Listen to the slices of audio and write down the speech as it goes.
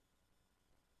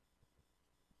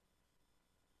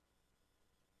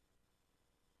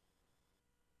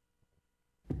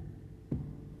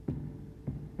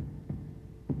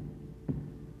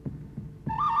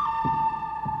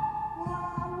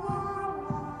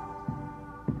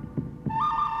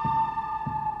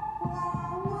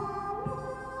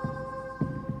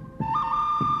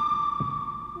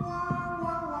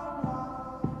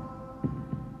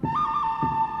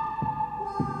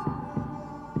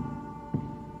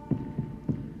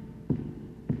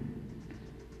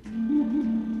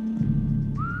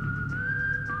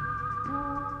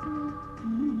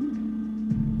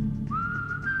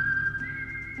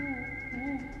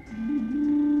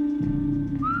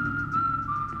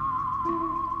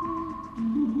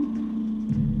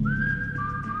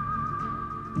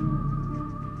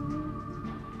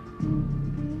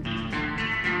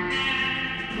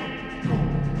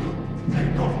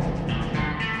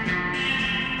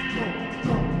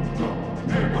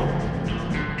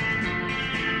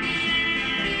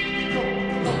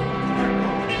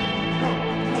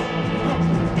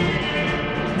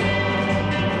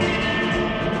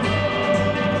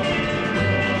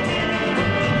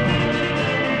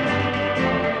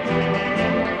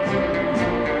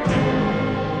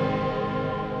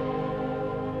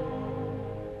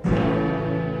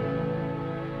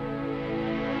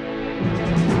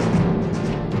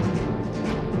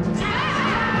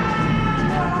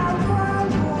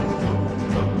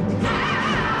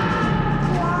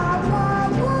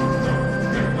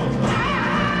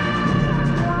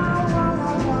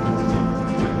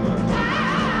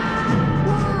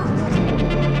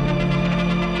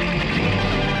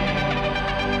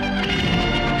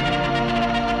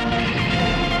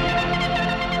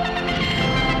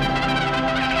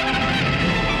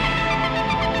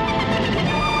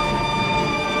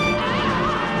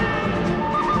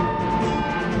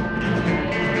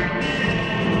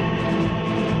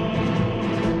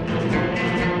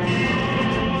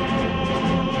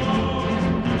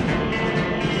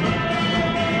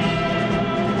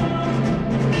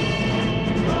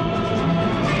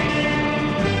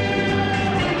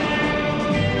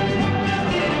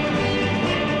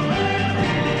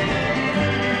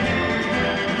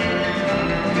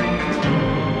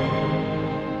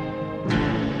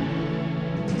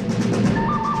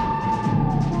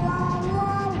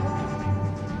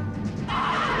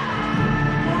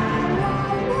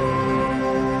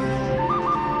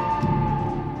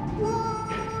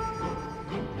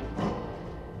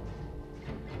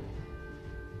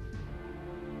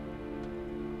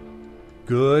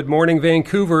Good morning,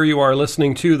 Vancouver. You are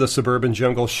listening to the Suburban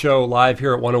Jungle Show live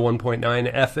here at 101.9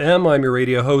 FM. I'm your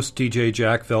radio host, DJ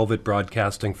Jack Velvet,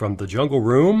 broadcasting from the Jungle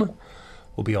Room.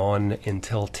 We'll be on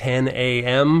until 10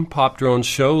 a.m. Pop Drone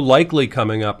Show likely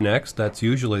coming up next. That's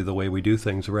usually the way we do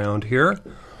things around here.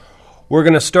 We're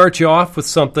going to start you off with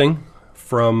something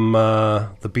from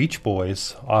the Beach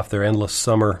Boys off their Endless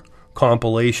Summer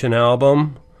compilation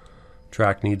album.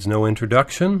 Track needs no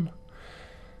introduction.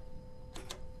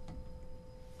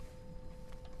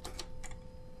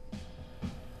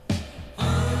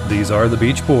 These are the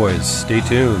Beach Boys. Stay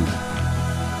tuned.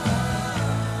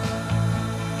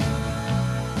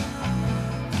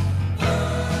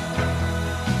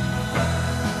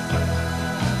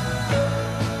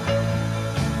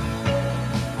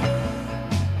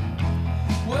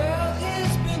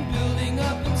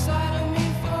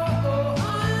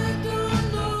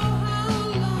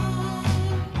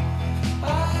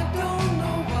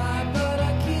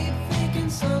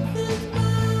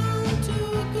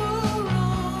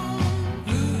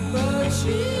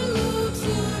 She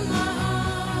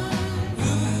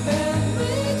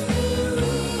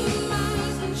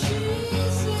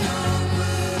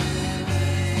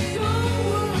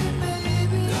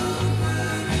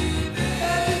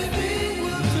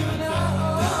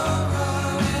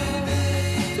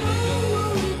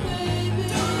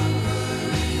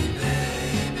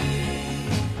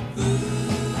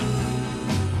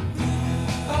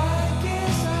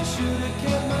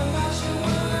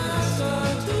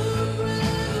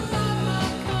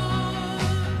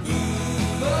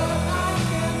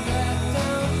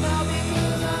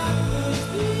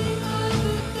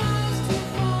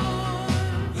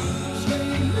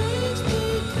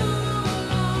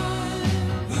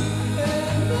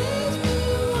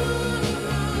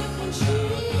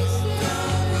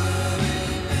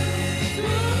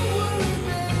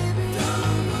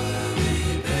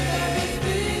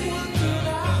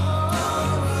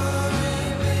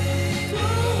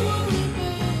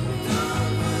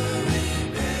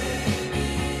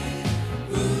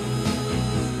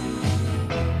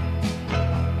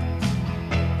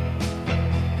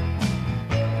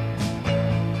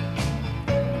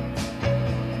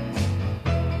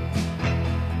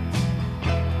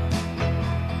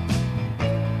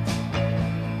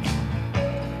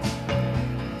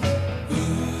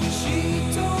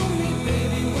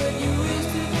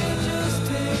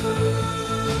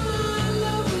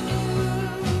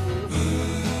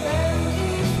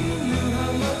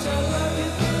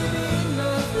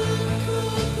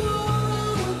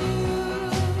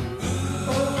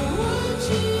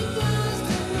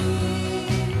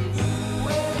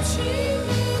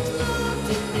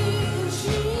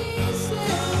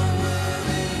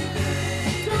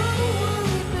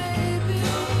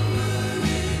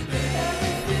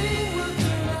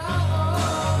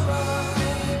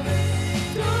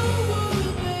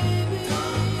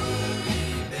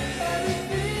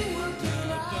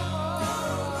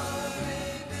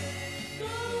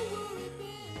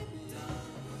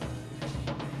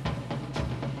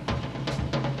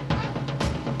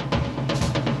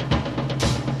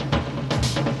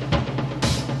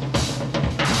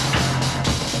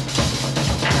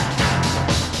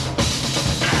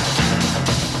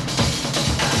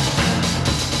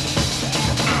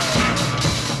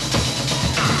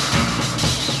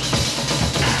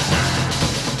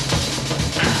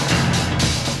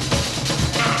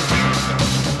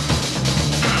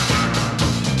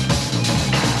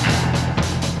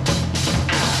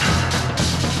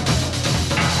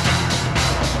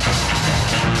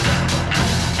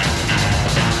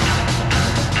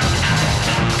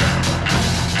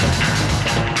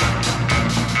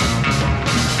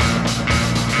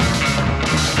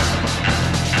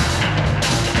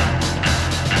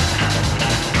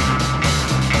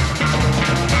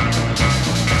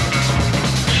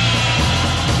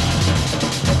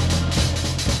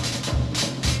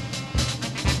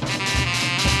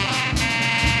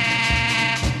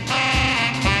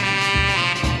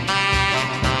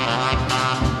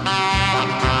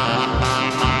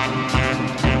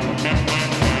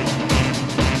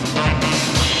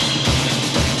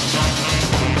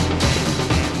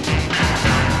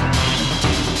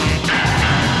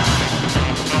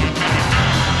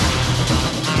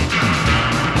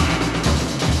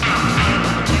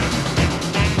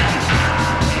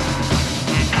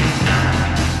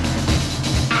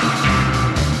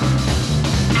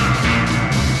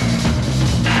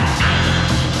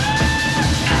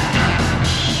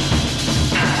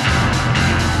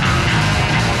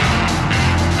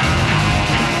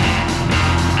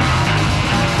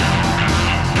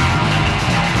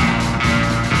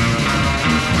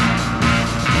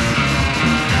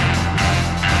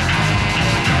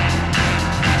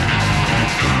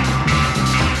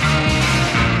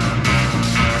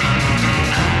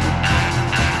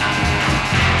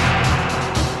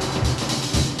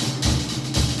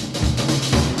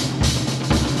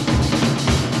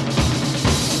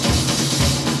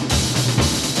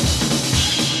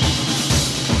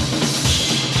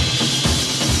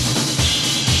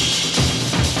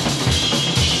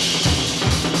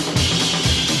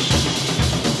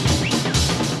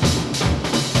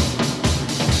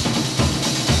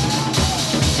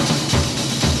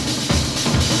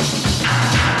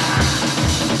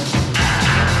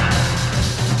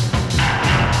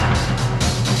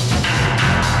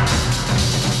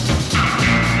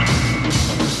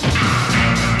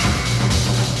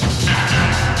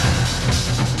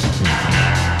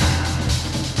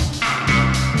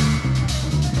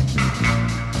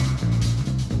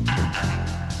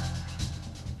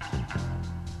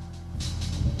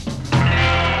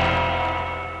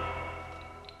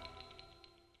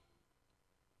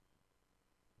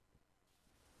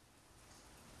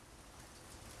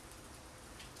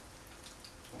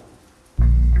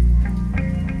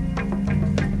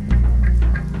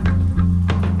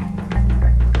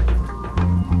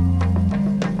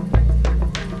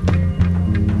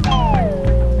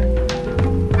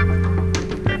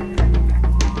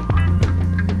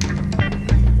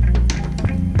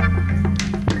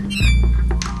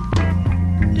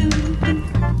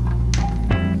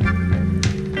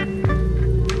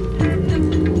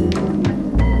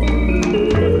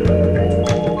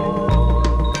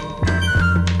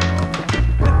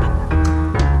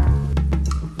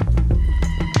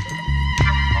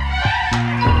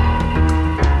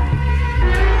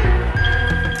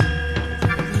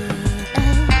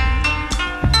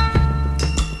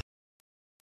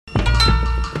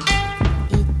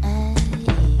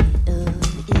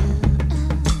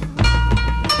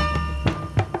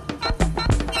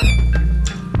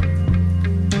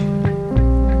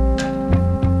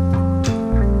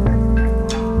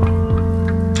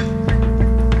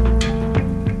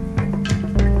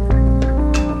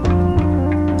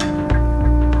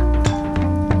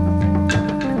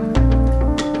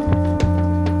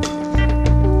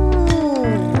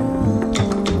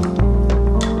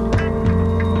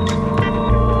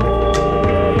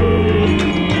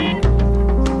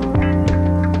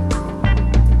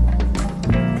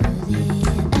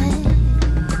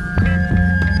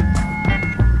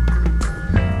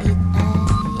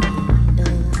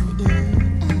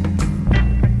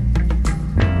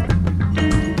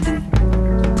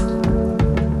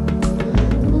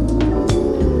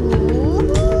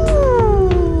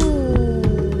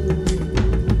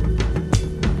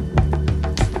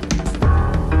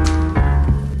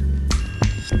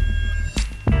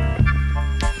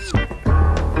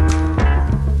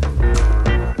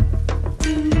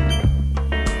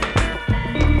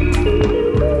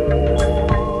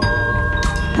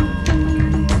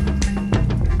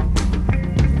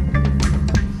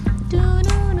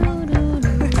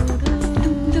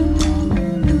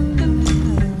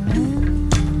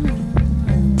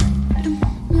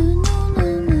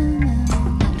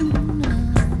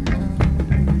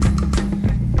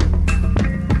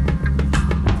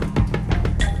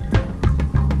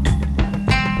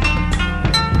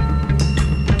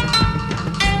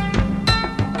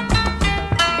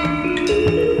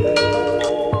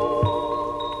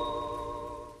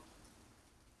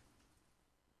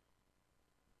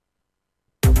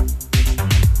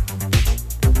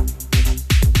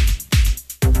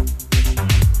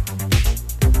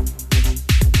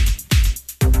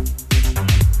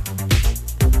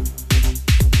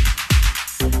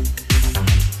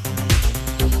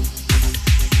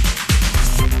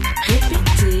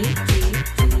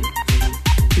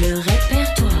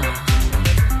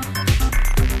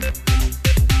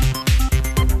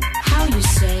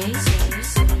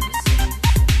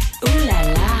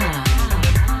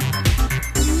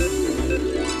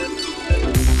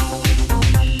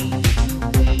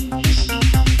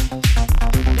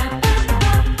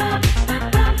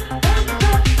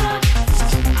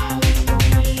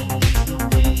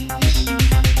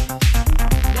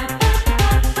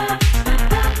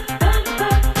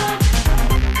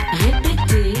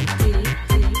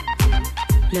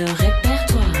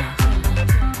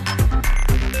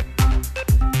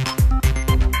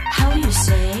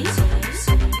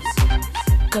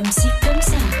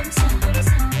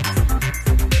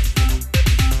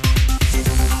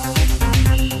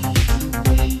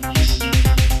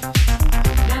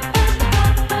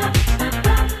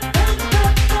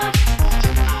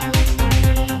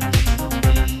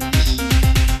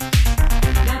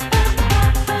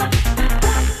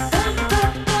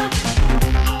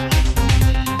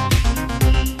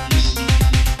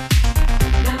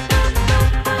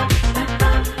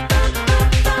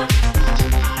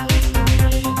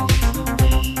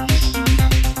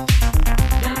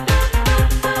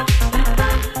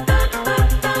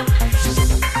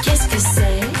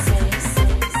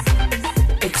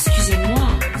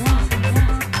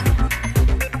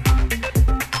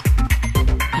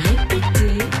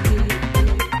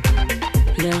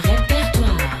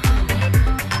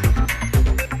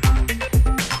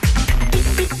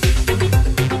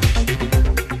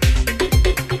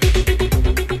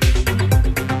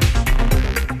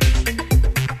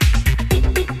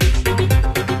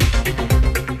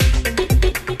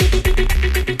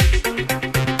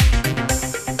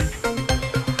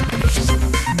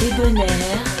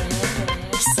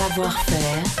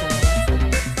savoir-faire.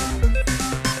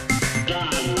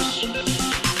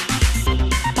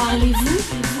 Parlez-vous,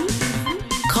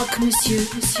 croque-monsieur,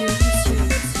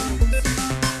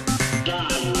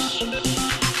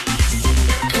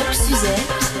 Crêpe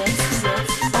Suzette,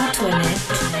 Antoinette.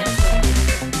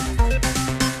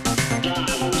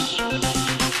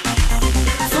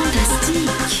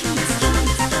 Fantastique,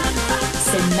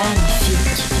 c'est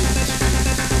magnifique.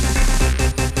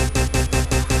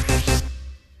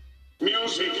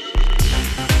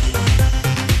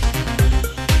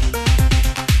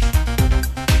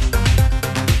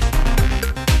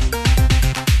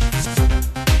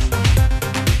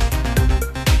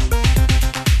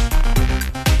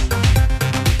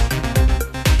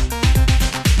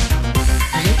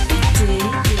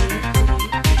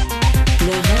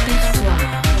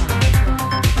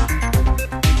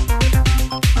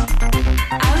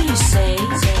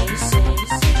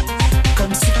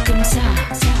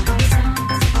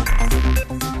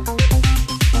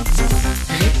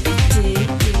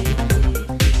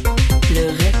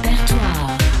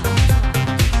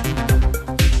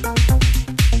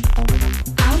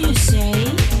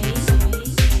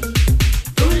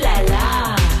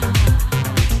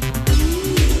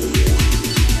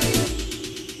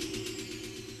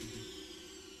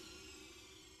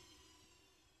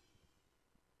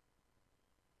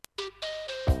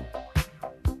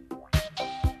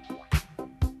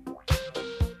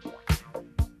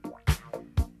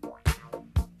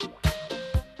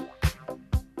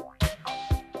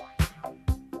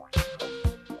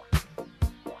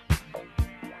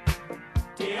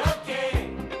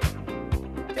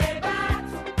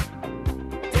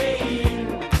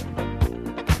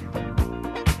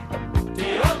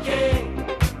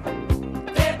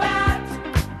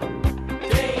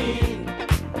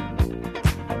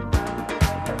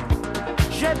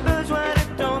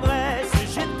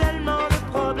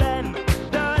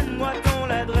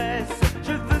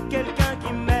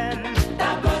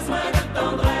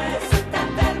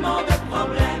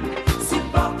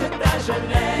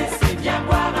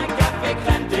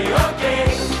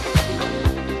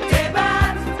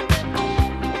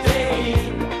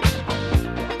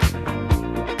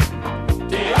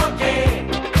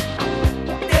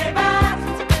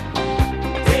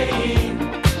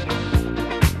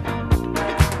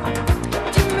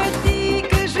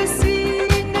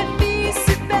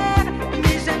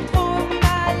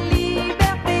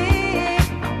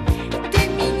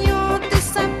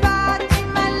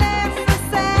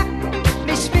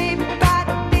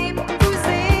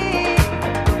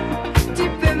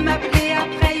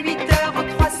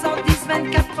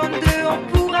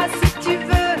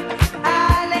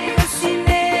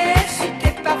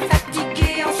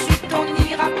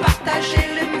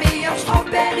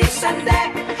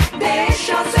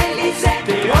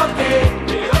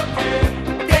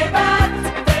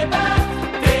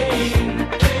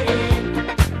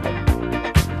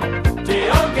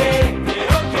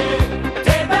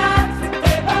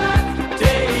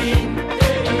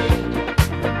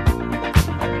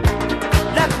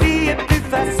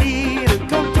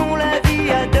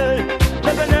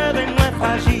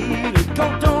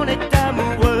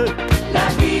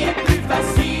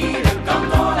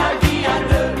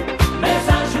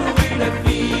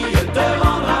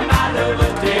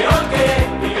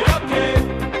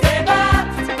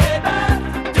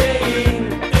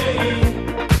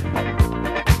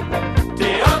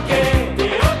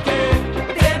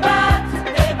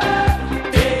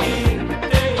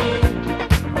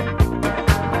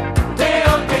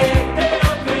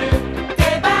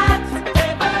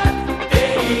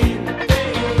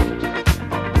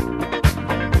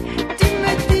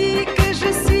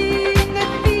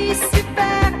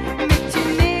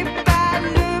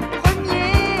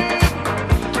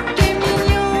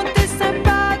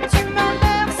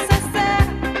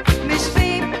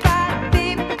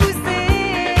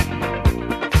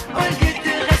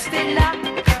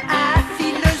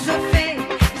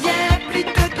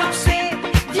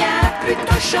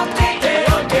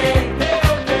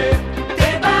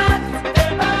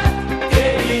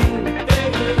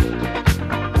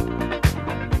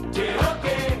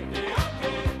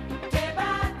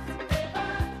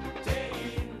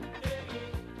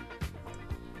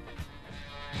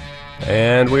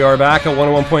 And we are back at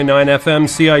 101.9 FM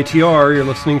CITR. You're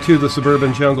listening to the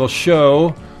Suburban Jungle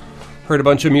Show. Heard a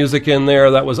bunch of music in there.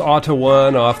 That was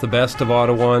Ottawa off the Best of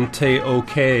Ottawa, T'es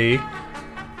OK.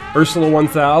 Ursula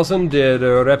 1000 did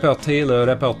Repartir le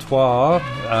Répertoire.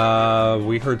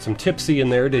 We heard some Tipsy in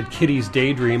there, did Kitty's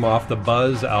Daydream off the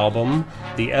Buzz album.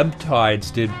 The Ebb Tides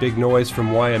did Big Noise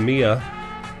from Waimea.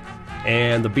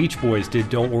 And the Beach Boys did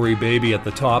Don't Worry Baby at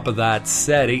the top of that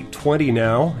set, 8:20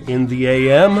 now in the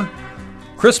AM.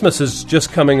 Christmas is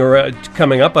just coming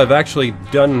up. I've actually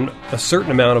done a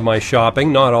certain amount of my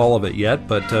shopping, not all of it yet,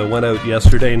 but went out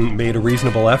yesterday and made a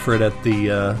reasonable effort at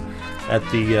the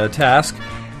task.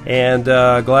 And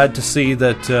glad to see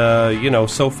that,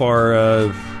 so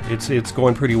far it's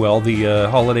going pretty well. The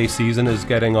holiday season is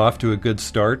getting off to a good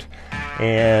start.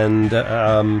 And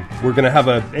we're going to have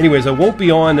anyways, I won't be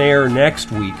on air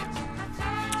next week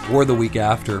or the week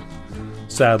after,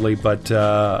 sadly, but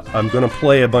I'm going to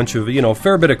play a bunch of, a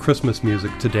fair bit of Christmas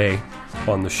music today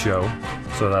on the show.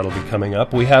 So that'll be coming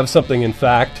up. We have something, in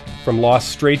fact, from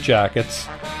Lost Straitjackets.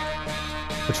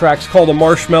 The track's called A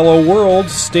Marshmallow World.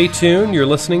 Stay tuned. You're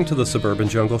listening to The Suburban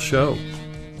Jungle Show.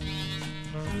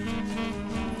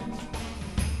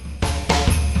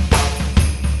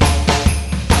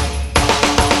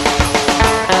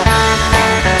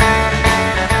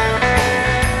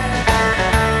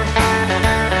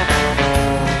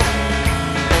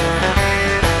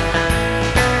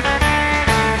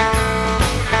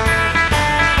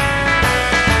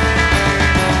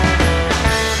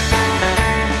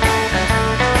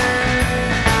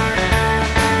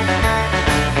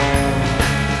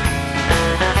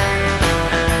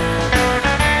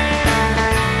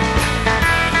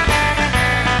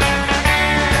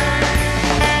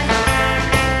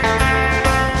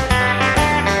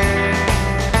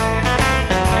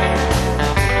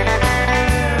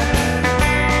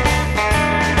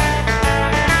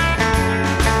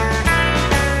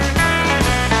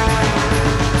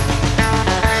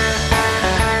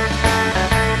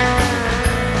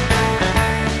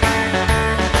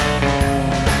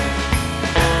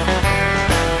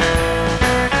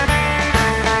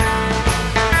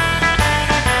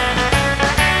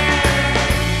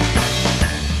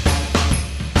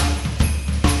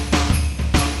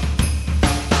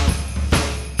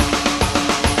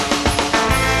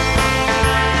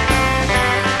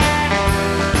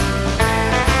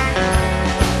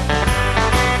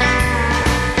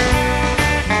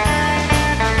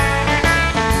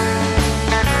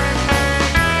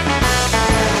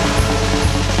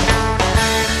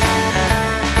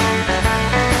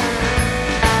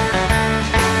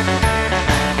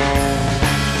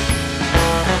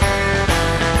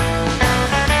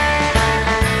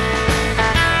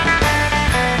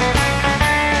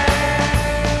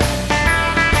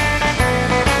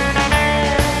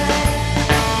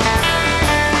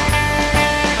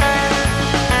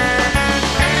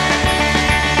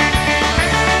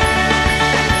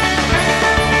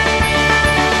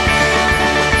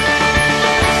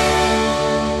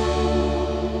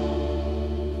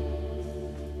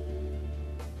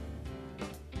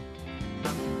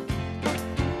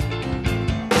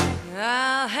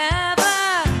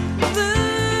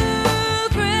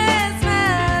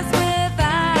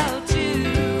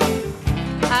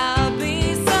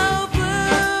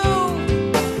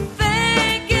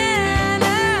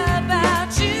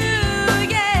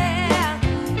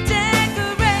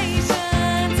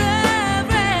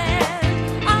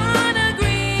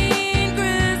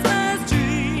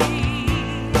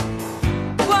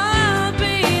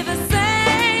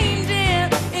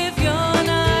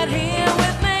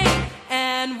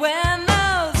 And when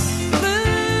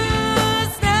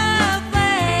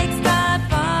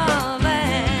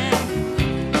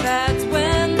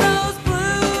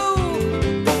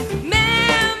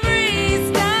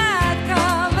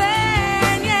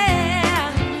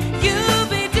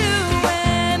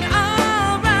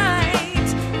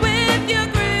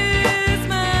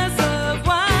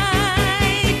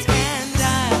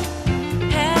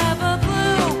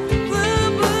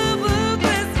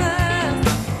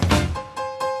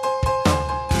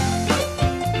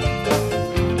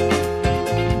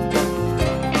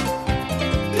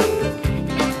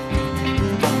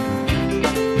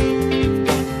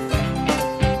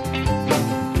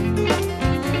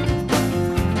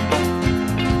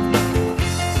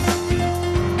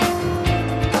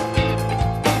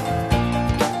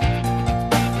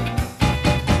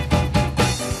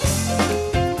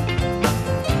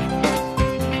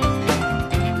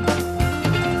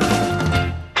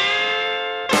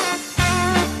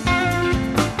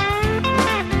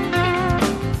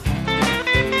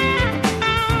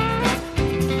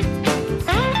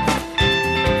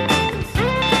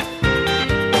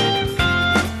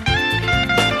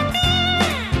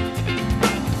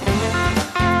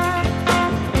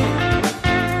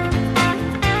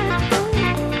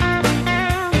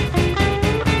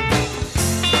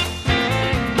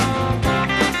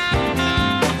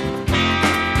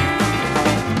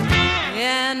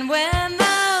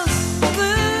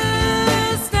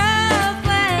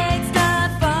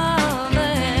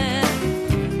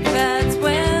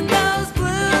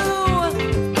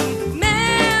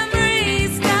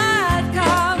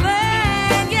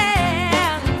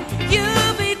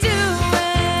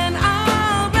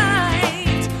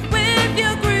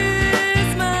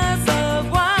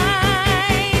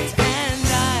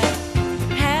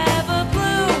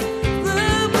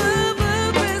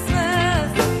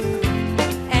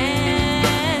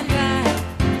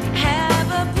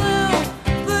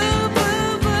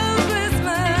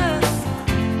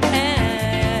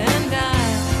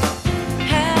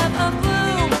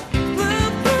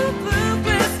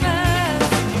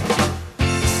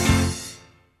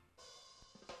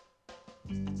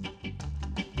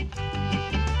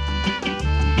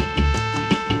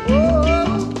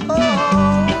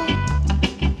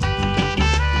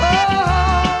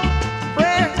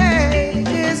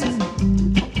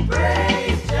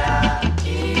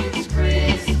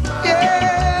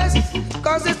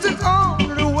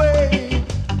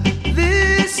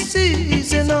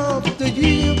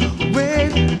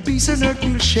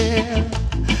share,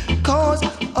 'cause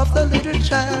of the little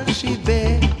child she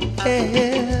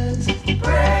bears.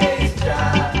 Praise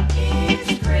God,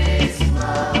 it's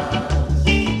Christmas.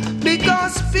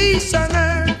 Because peace on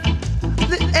earth,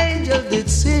 the angel did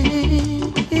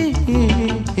sing.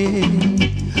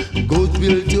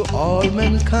 Goodwill to all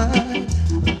mankind,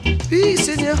 peace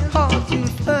in your heart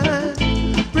you'll find.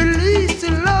 Release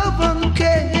the love and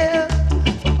care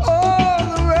for all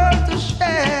the world to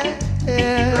share.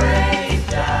 Praise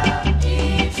God,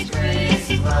 it's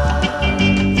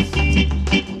Christmas.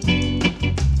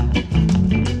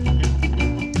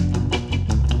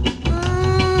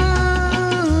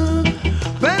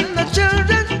 When the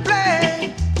children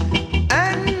play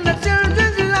and the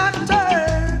children's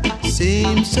laughter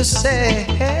seems to say,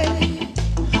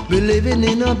 we're living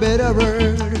in a better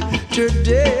world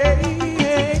today.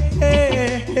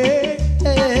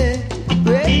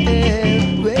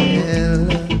 Well,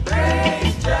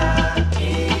 Praise God,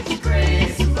 it's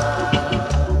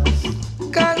Christmas.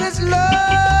 God is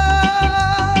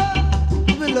love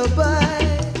will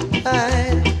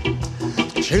abide.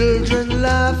 Children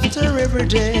laughter every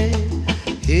day.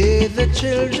 Hear the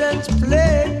children's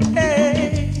play.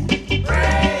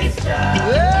 Praise God,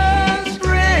 Well,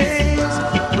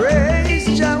 praise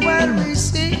Jah while we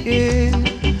sing.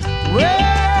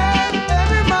 Well,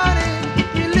 everybody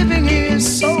we living here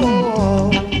so.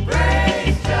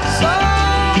 praise God, So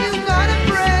you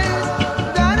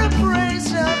gotta praise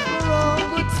Jah for all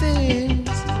good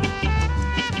things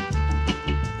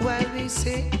while we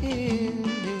sing.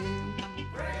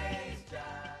 praise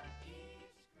God.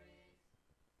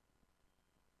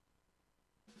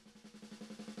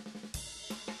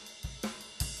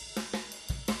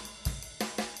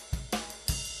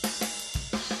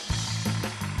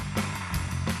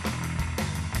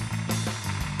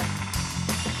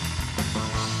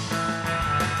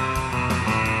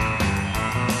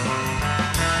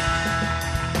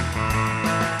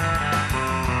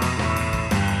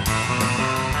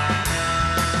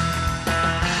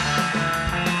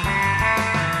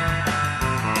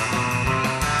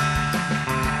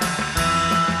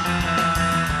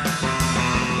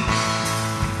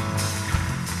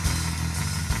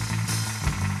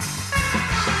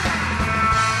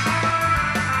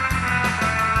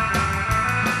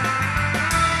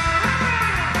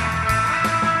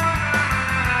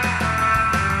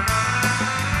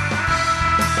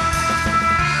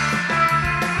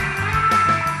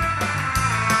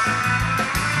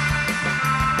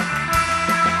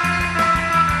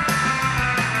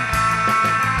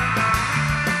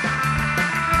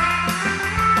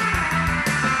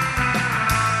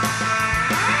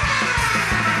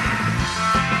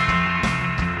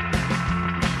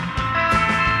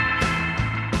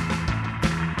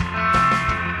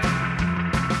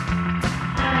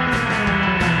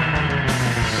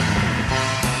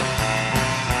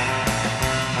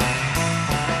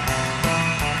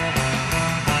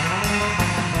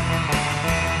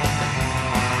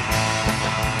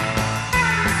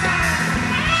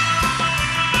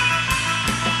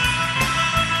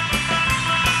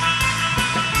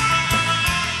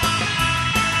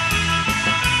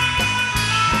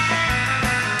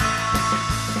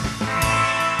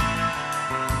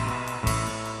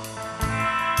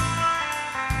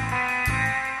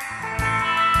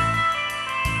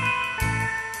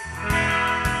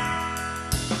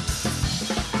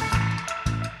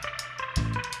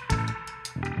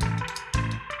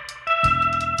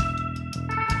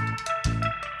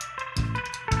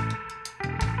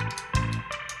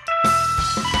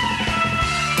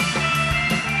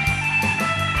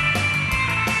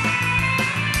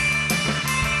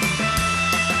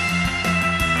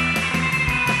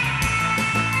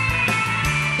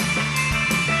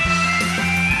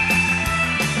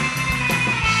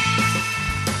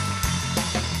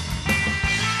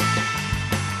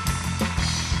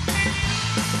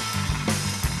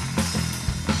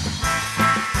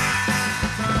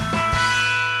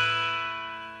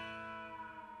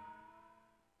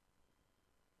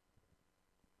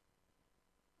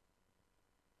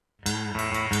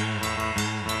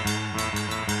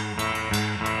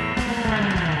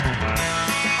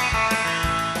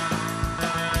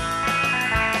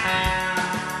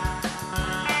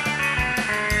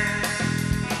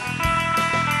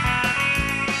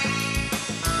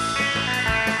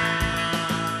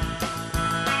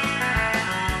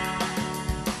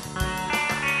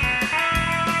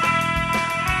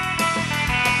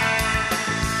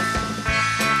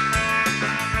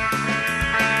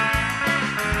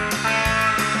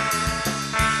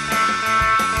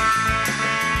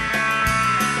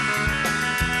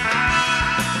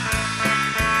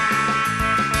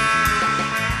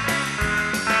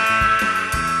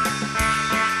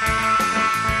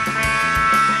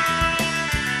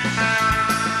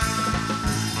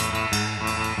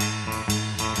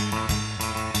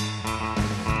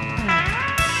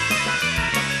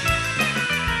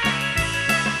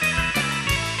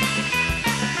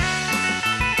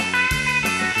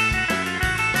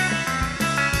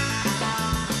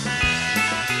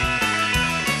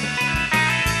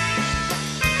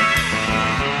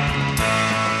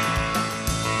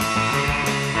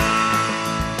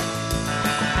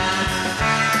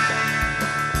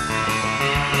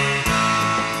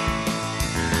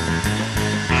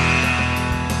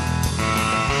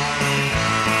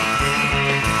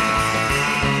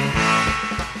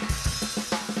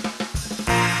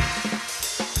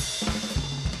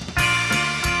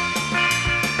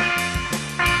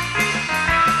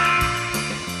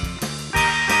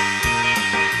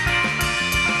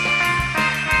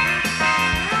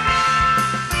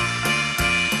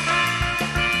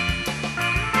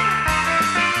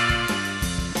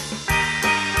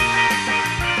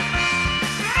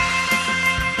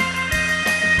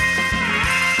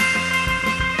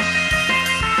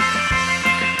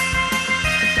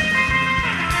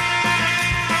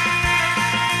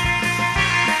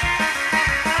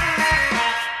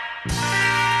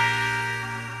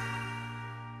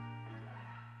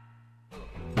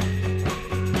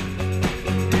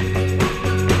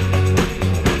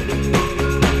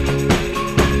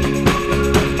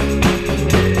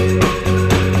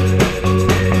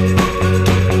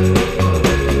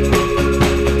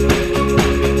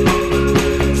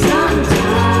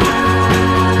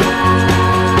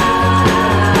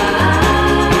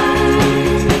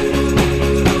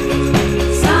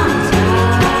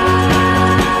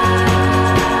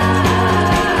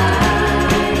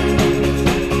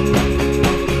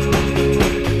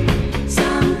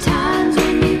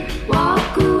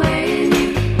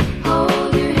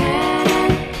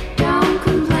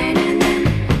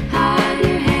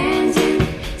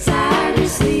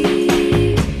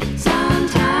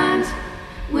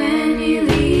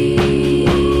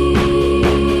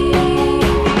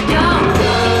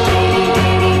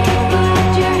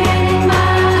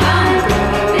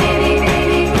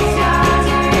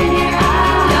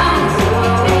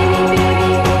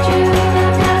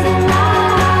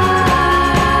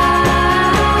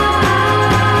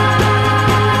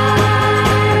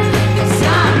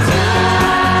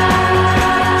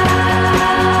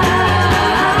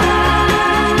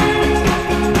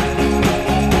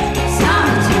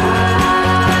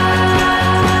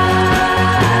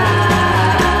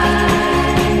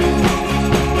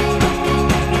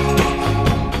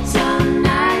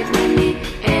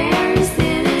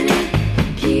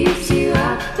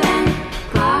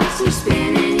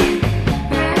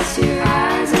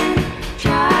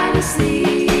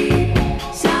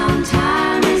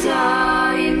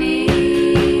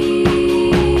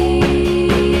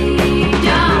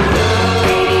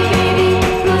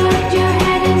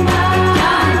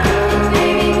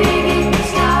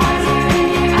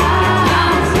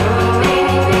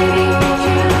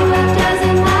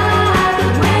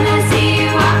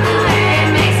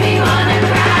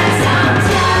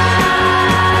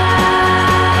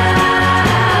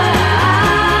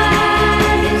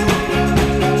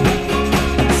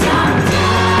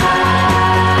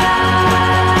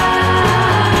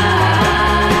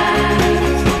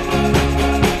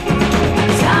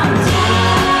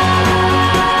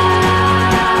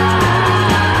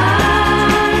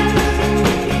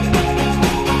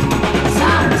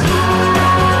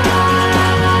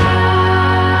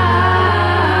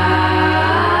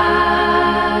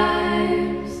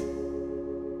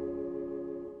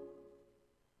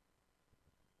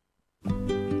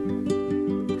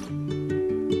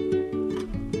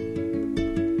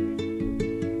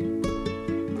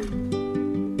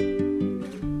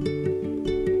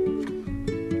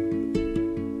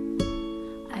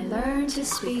 to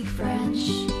speak French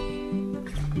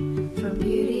for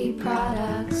beauty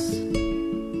products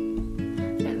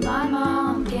that my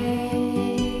mom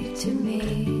gave to me.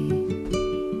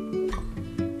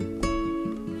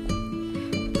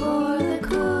 Pour the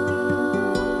cour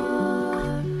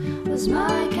was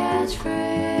my catchphrase.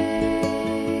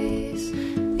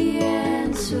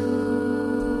 Bien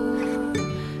sûr,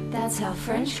 that's how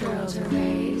French girls are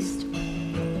raised.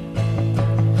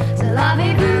 So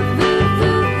lavez-vous,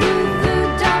 vous,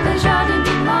 dans le jardin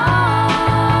du monde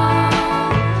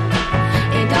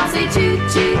et dansez tu,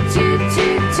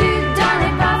 dans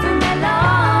les parfums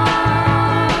mélants.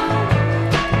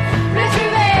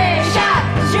 Retrouvez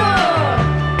chaque jour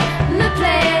le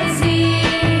plaisir.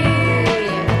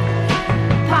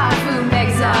 Parfum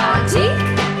exotique,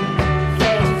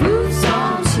 faites-vous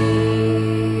sentir.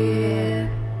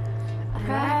 I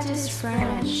practice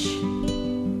French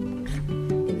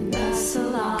in the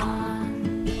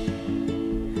salon.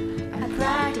 I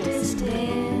practiced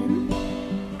in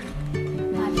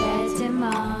my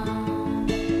vêtements,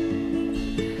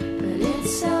 but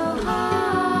it's so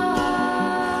hard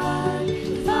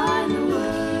to find the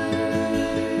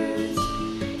words.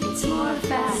 It's more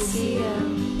facile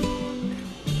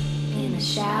in the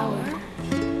shower.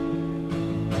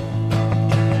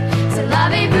 So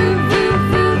lavez-vous,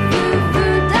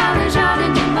 dans le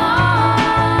jardin du monde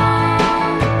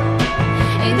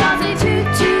et dansez tu,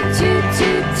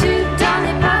 dans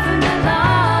les parfums mélants.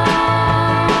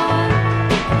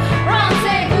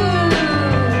 Rendez-vous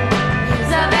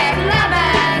avec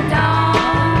l'abandon.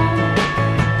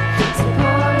 C'est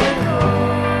pour le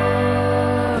corps,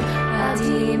 a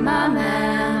dit ma maman.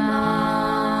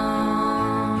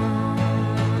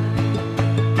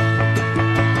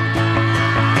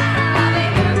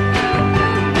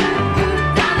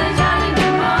 Dans le jardin du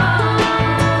monde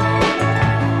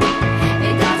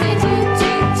et dansez tu,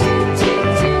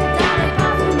 dans les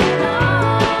parfums mélants.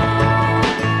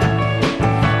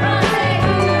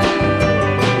 Rendez-vous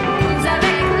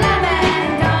avec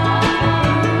l'abandon.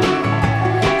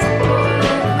 C'est pour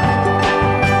le corps, a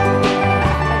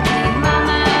dit ma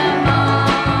maman.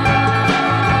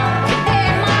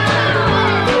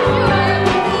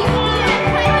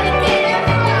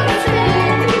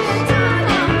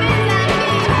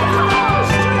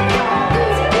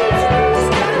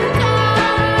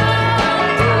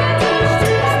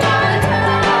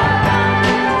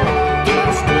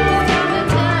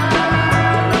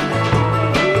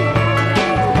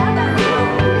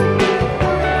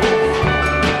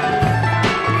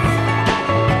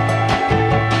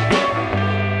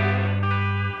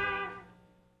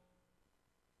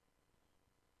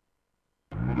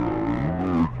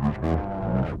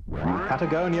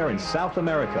 Patagonia in South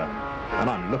America, and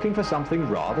I'm looking for something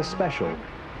rather special.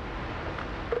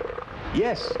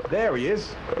 Yes, there he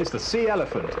is. It's the sea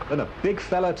elephant, and a big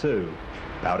fella too.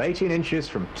 About 18 inches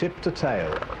from tip to tail.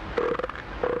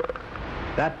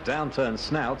 That downturned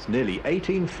snout's nearly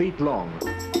 18 feet long.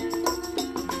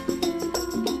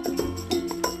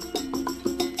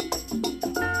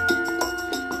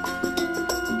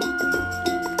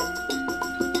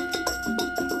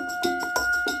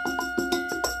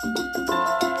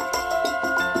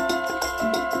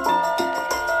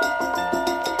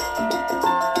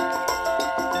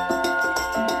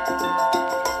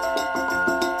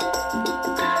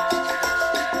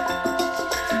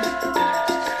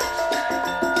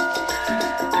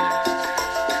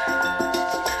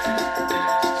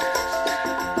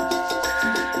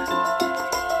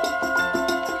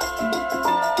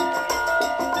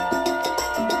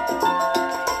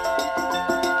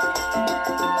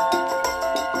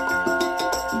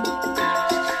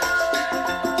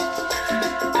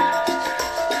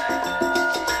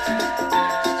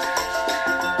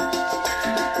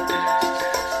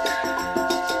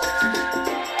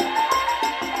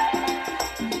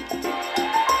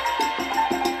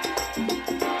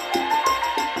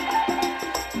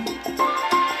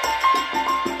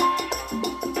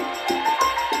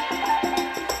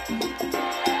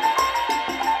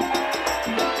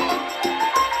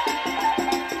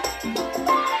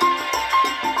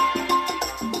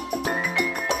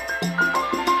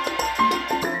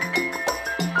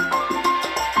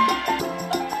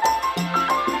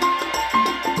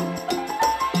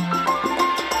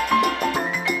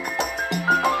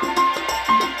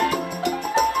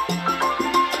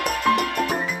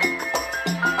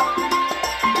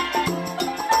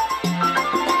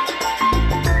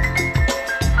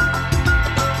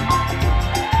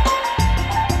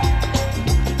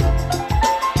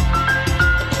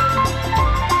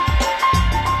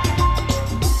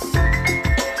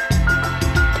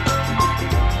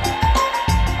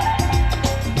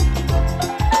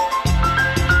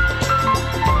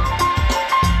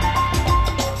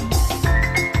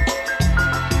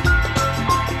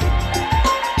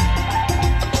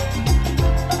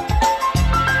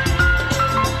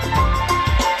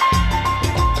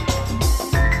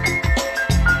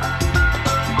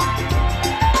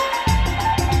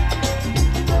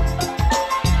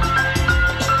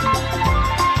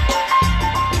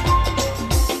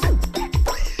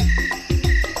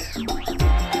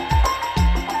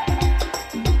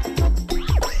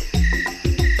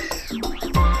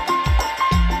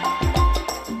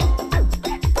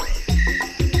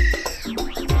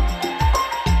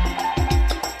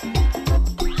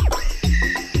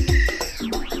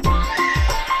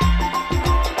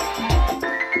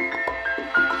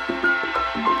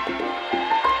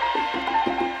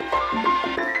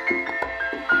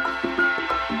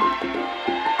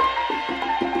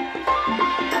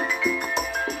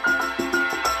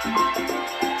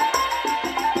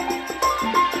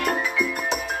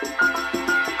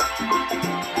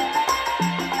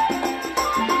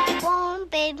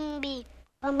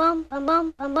 bum bum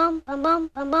bum bum bum bum bum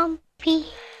bum bum P.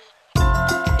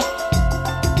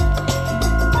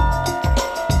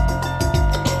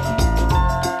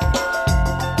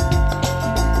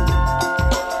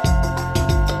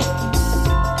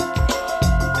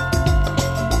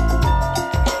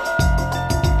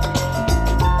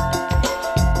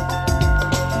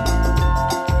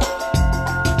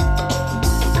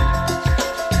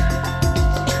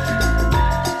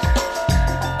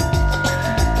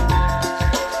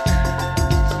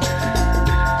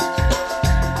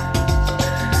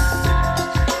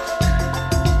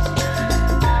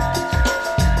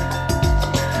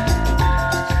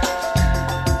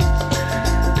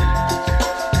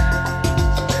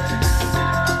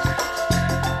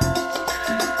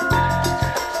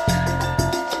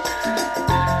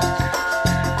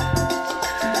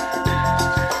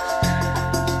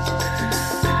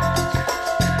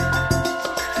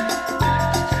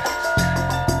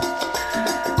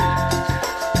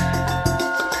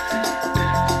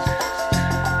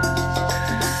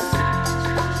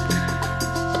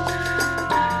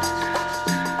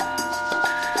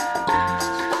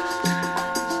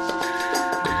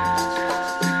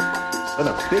 And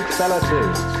a big fella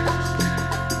too.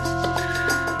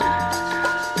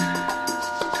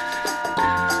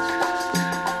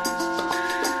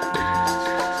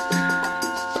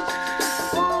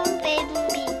 Bum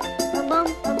baby, bum bum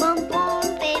bum bum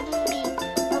baby,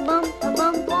 bum bum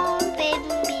bum bum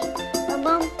baby, bum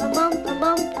bum bum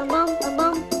bum bum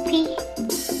bum P.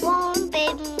 Bum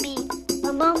baby,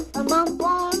 bum bum bum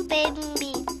bum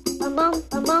baby, bum bum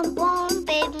bum bum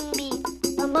baby,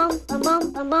 bum bum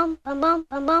bum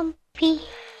bum bum P.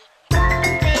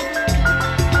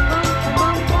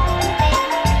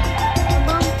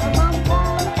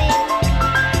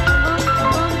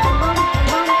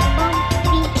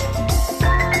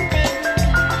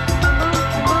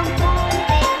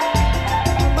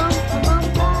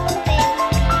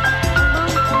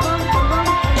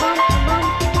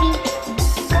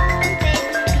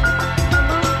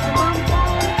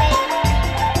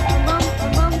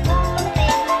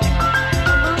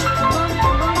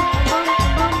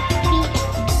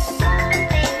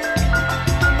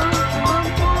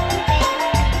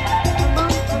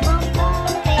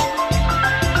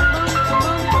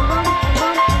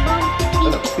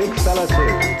 And a big fella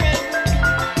too.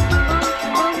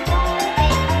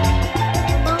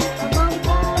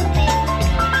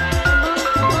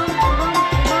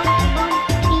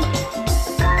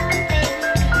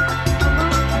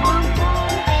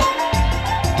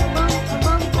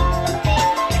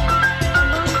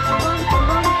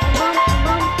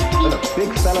 And a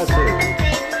big fella too.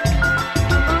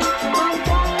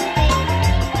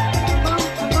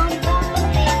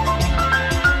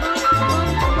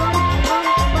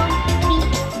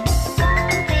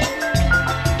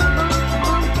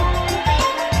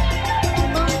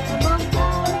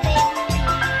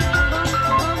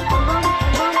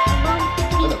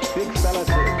 And a big fella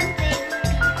too.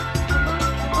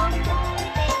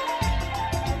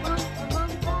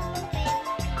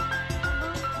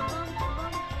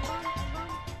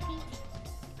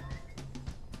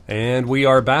 And we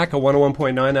are back at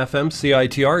 101.9 FM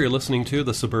CITR. You're listening to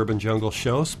the Suburban Jungle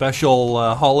Show, special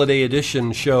holiday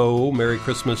edition show, Merry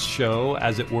Christmas show,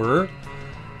 as it were.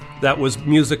 That was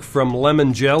music from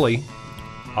Lemon Jelly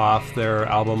off their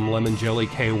album Lemon Jelly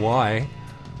KY.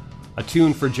 A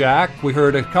tune for Jack. We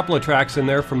heard a couple of tracks in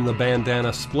there from the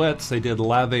Bandana Splits. They did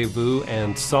Lavez-Vous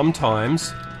and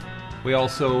Sometimes. We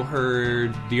also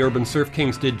heard the Urban Surf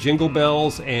Kings did Jingle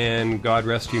Bells and God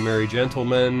Rest You Merry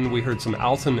Gentlemen. We heard some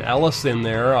Alton Ellis in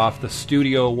there off the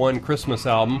Studio One Christmas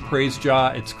album, Praise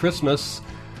Jah, It's Christmas.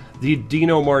 The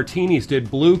Dino Martinis did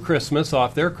Blue Christmas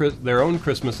off their own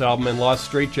Christmas album, and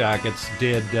Lost Straitjackets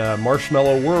did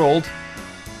Marshmallow World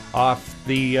off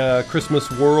the Christmas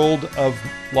World of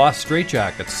Lost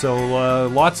Straitjackets. So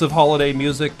lots of holiday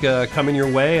music coming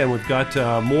your way, and we've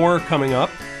got more coming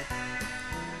up.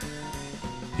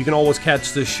 You can always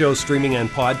catch this show streaming and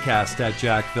podcast at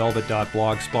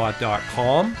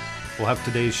jackvelvet.blogspot.com. We'll have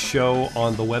today's show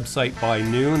on the website by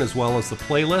noon, as well as the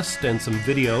playlist and some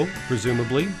video,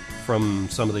 presumably, from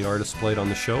some of the artists played on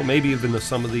the show. Maybe even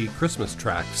some of the Christmas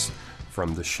tracks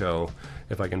from the show,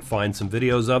 if I can find some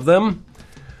videos of them.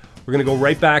 We're going to go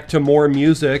right back to more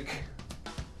music.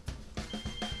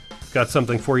 Got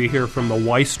something for you here from the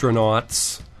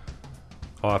Weistronauts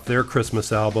off their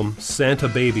Christmas album, Santa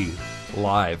Baby,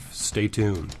 live. Stay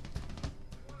tuned.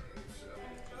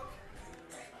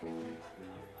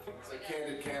 It's a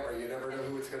candid camera. You never know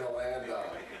who it's going to land on.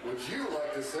 Would you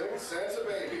like to sing Santa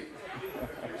Baby?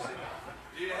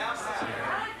 Do you have that?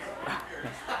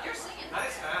 You're singing.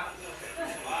 Nice, man.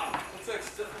 Wow.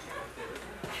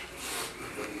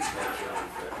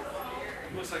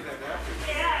 looks like that after.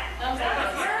 Yeah.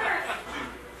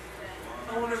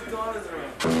 I wonder if Dawn is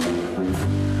around.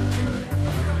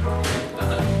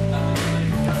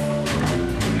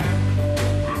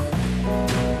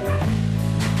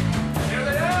 Here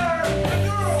they are! The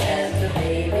girls! Santa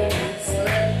baby,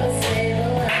 slip a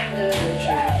sable under the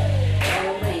tree.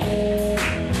 For me,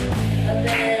 a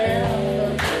bed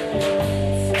of blue.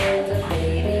 Santa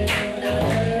baby, don't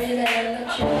hurry down the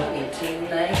chimney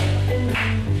tonight.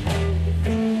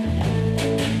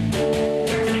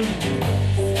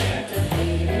 Santa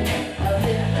baby, a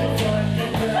 54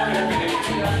 foot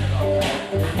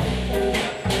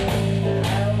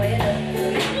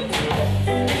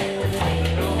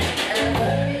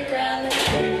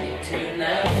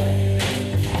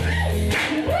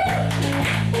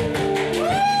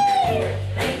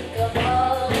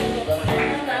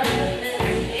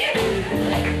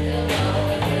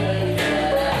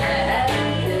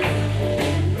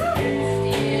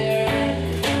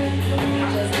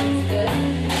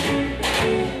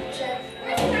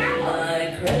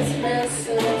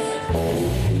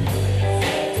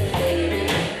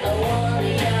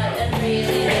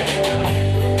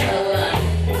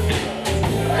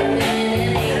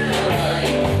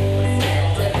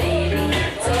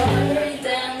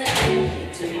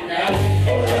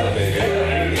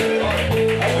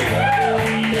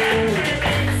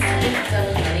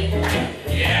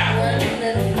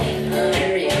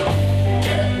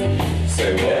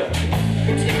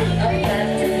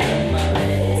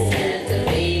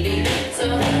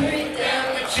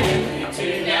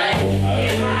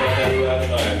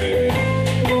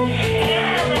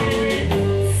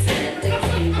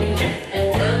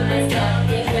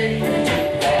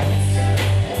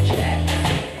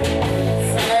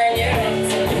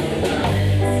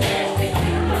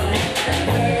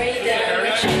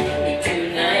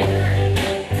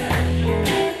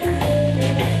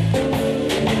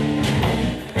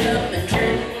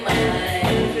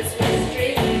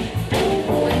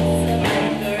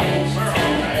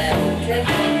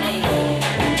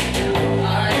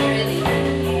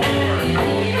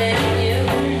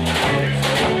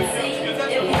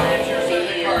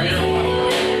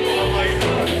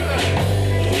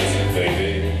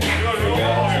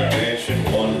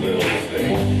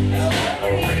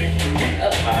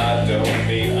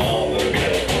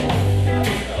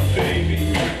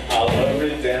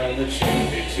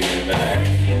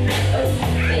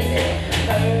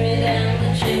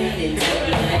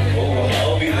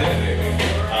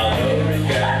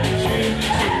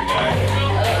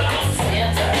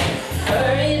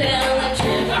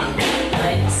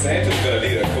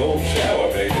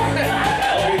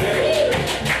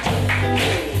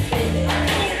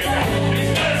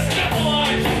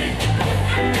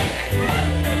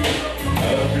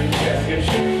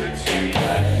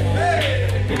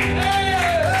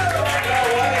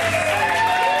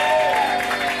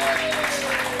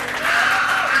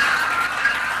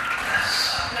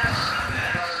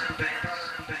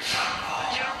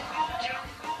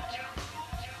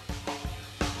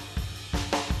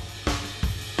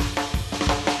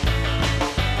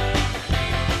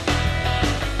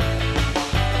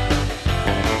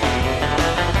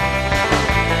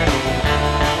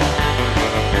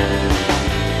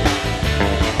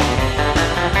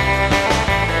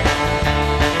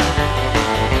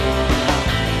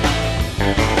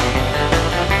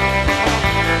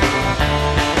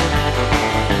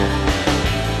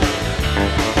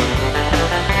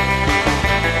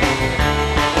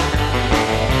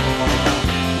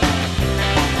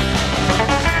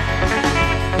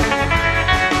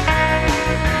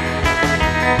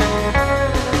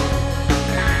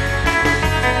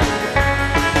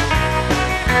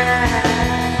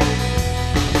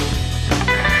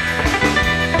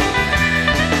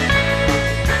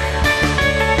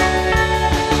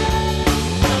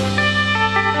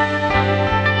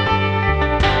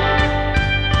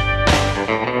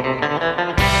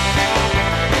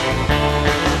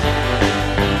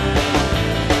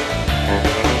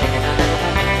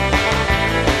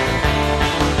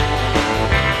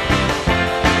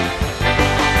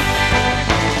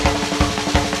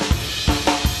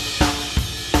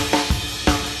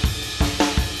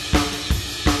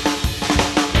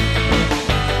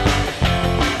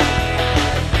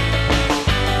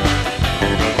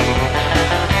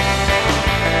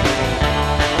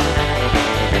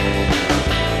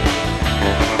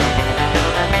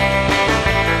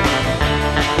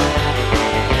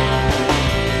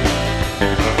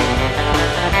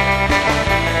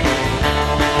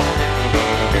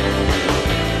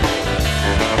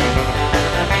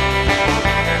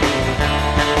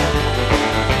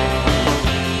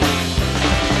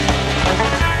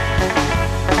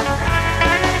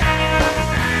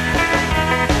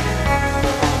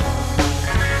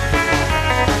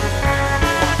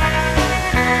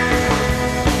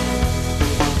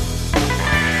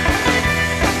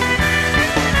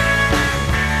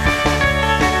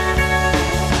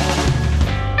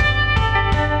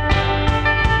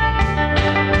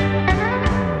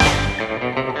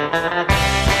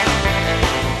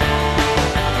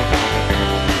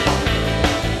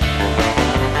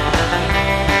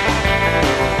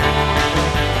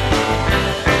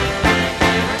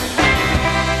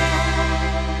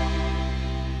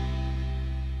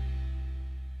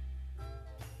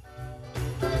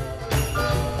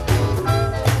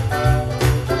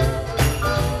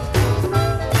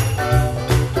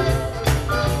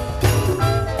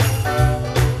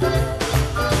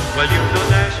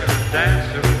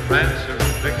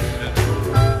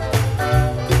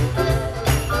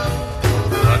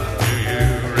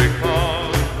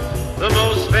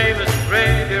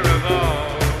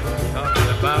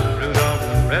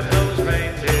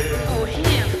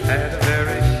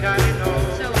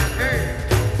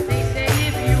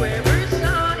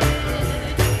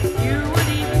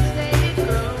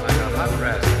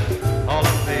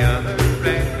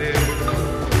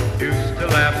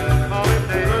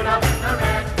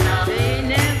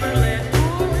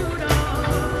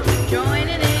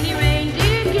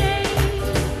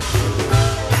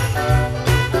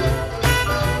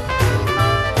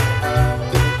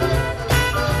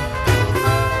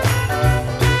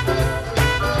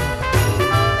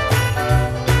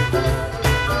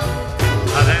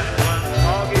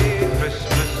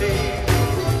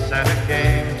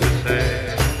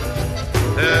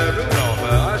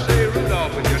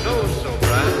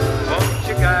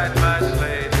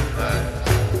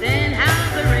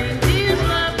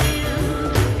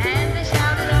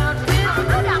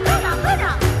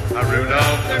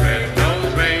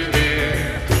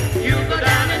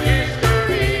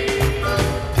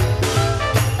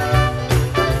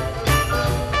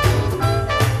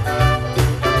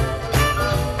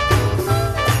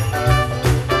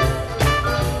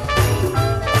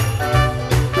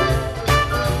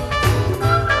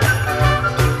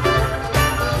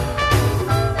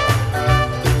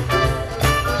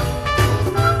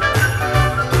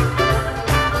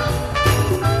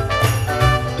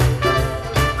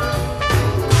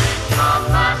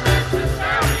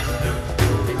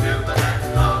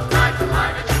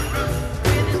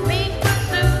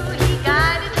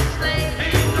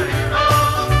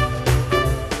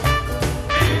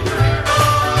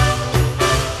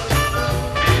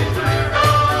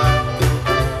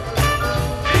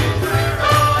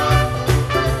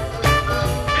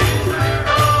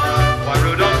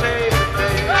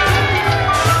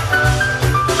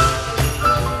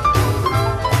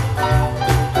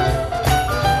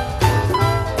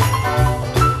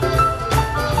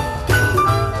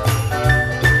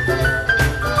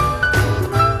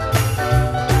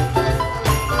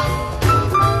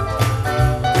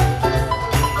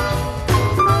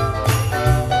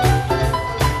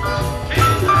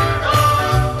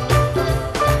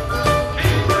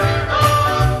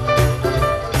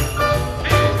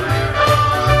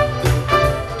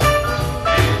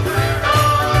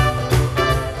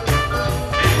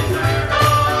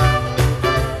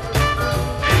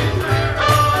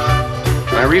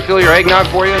refill your eggnog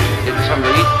for you? Get you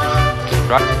something to eat?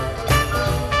 Right.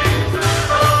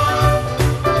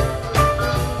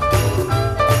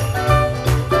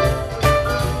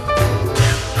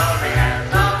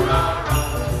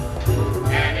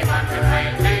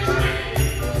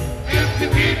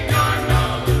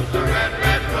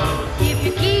 If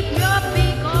you keep your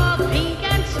beak all pink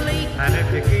and sleek, And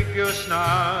if you keep your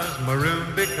snars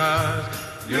maroon because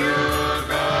you'll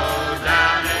go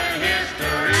down in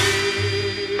history.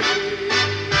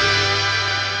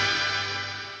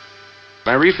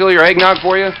 Can I refill your eggnog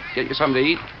for you? Get you something to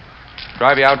eat?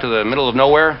 Drive you out to the middle of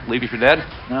nowhere? Leave you for dead?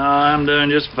 No, I'm doing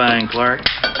just fine, Clark.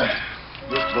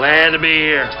 Just glad to be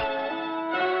here.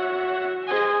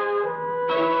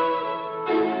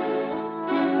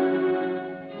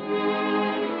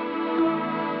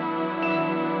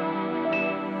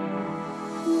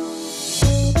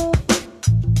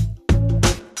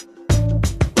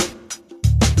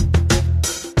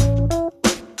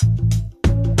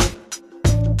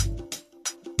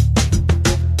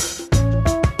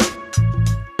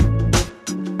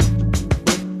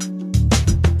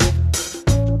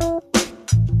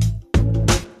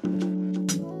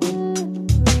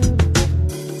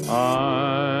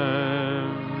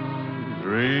 I'm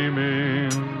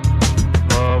dreaming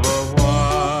of a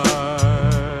white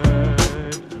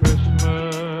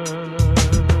Christmas,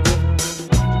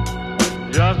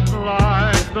 just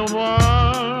like the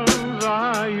ones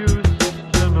I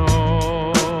used to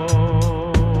know,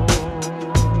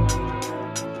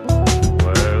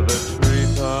 where the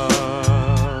treetops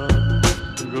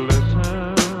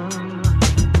glisten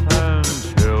and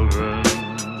children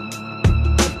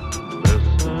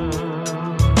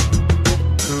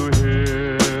to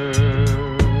hear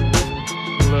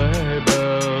sleigh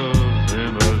bells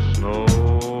in the snow.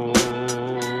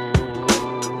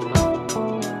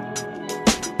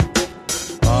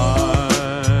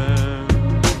 I'm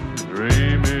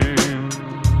dreaming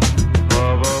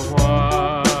of a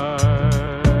white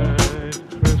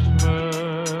Christmas,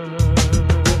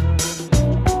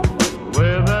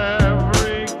 with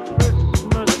every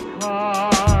Christmas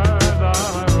card I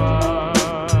write.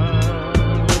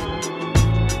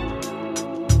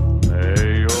 May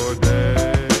your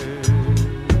day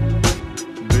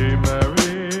be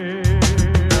merry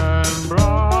and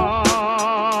bright,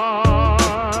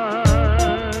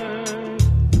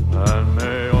 and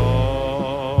may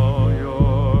all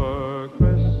your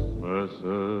Christmases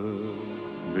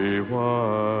be white.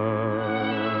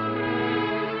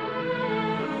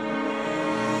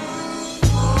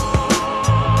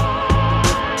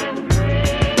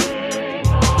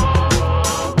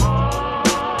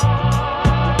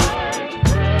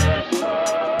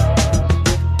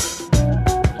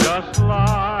 Just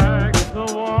like the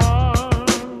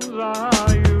ones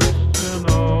I used to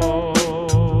know,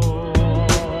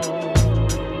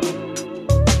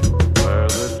 where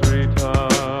the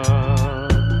treetops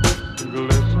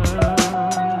glisten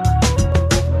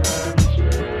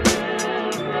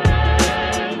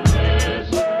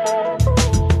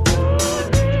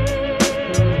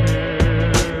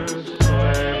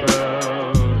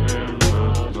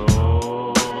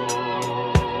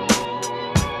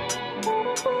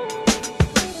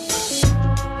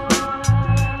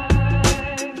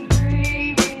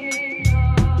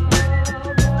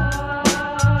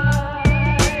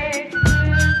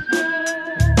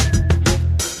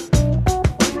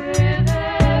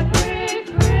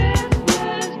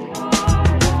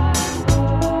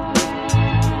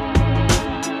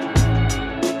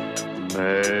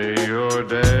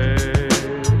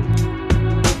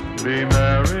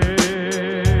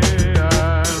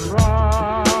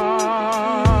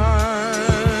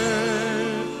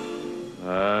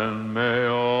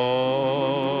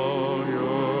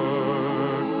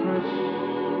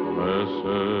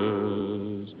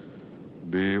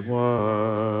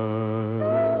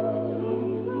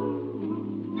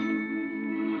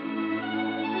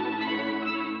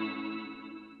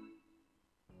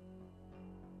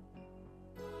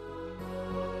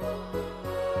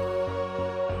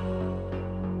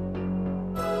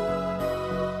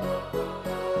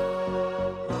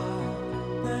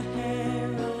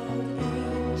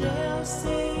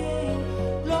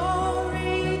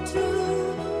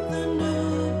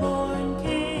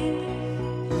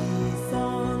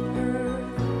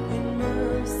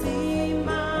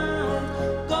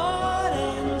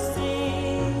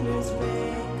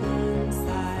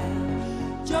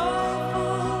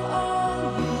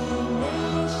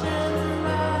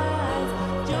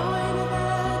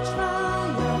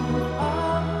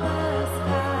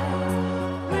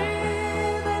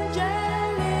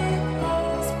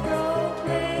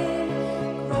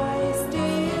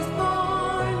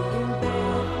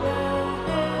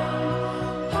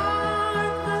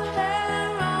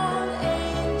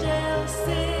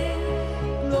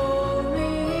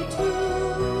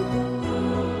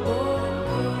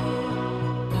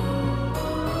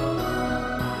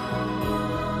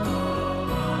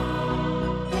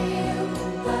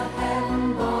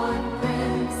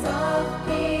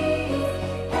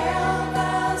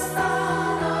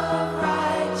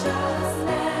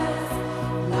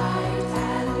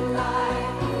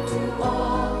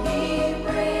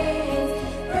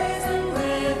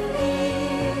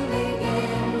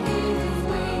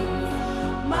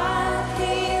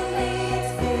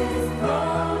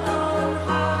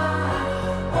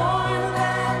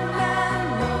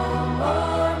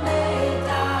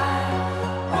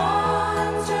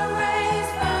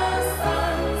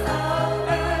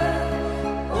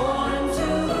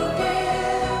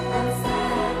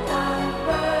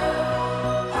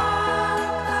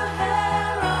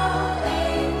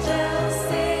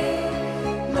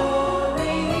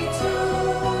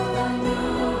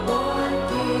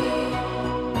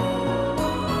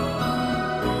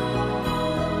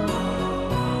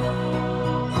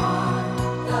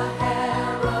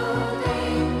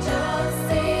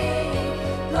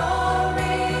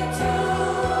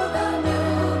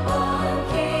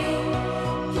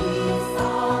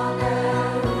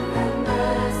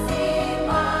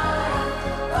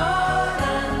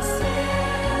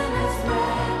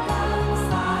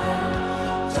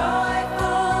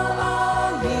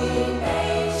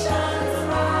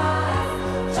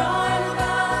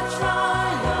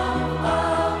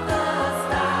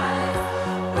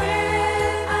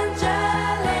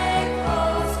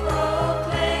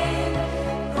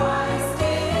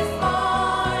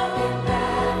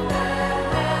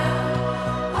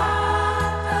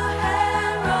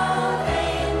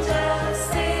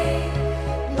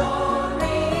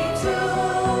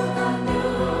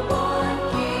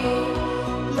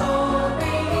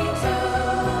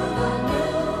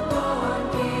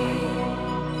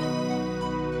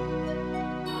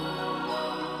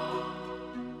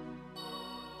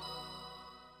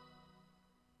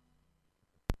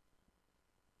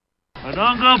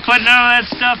Well, don't go put none of that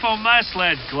stuff on my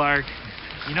sled, Clark.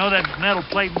 You know that metal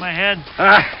plate in my head?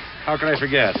 How could I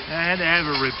forget? I had to have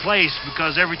it replaced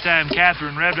because every time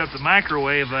Catherine revved up the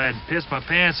microwave, I'd piss my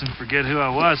pants and forget who I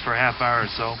was for a half hour or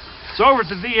so. So over at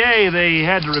the VA, they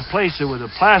had to replace it with a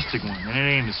plastic one, and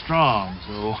it ain't as strong,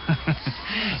 so...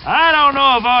 I don't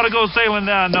know if I ought to go sailing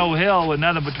down no hill with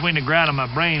nothing between the ground and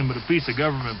my brain but a piece of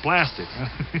government plastic.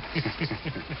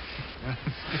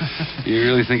 You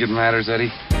really think it matters,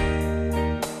 Eddie?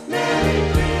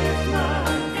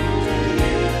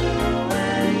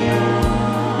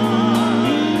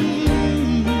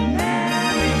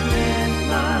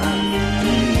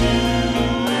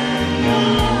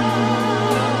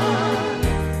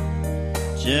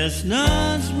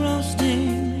 Chestnuts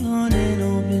roasting on an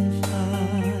open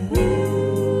fire.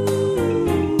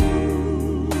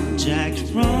 Jack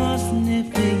Frost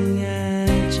nipping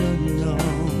at your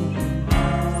nose.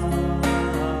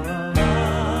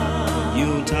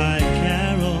 Yuletide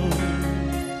carols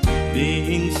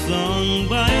being sung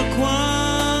by a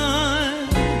choir,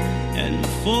 and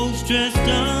folks dressed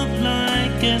up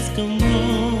like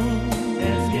Eskimos.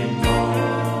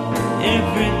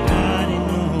 Everybody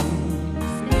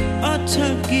a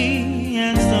turkey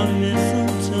and some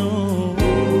mistletoe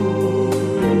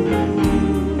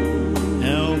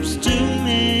helps to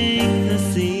make the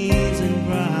season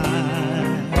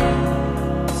bright.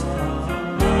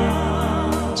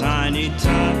 Tiny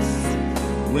tots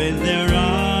with their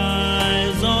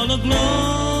eyes all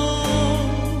aglow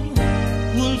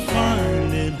will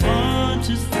find it hard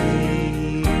to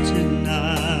sleep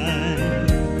tonight.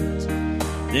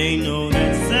 They know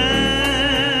that Santa's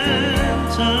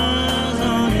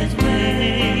on his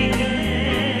way.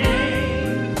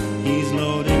 He's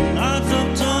loading lots of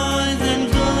toys and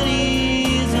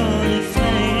goodies on his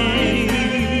sleigh.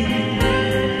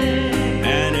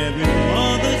 And every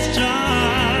mother's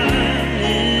child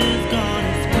is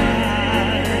gonna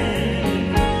spy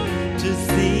to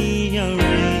see a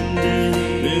reindeer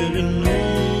really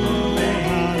know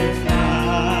how to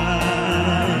fly.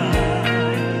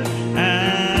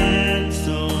 And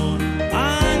so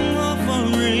I'm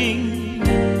offering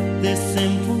this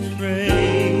simple phrase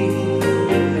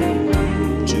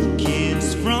to kids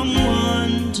from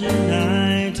 1 to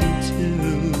 92.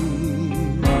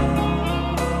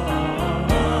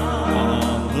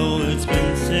 Although it's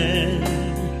been said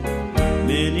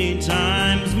many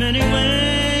times, many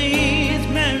ways,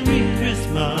 Merry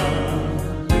Christmas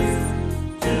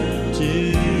to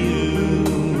you.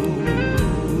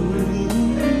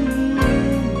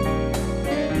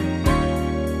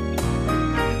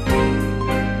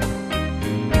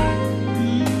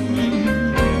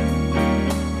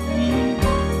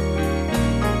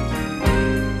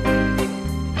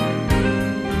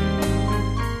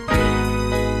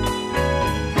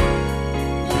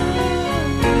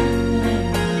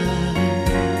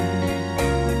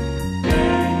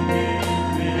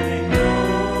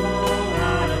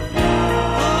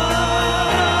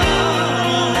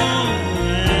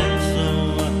 And so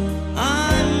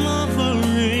I'm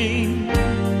offering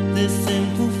this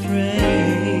simple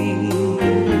phrase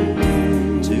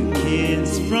to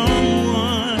kids from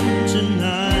 1 to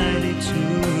 92.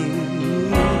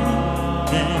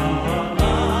 And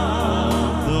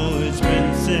although it's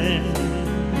been said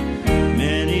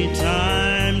many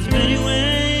times, many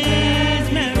ways,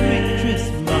 Merry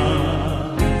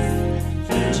Christmas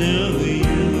to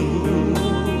you.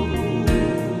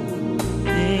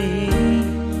 Hey,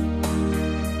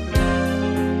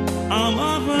 I'm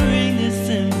offering this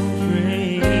simple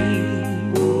phrase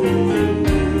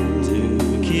to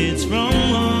kids from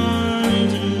 1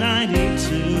 to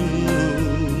 92.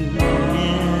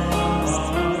 Yes,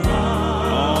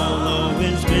 although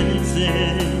it's been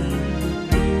said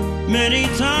many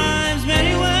times,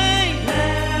 many ways,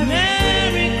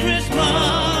 Merry Christmas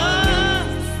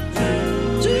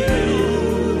to you.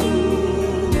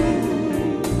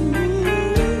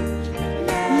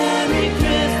 Merry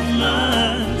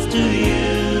Christmas to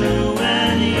you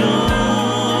and yours.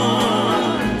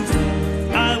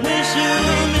 I wish you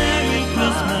a Merry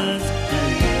Christmas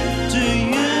to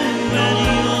you and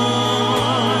yours.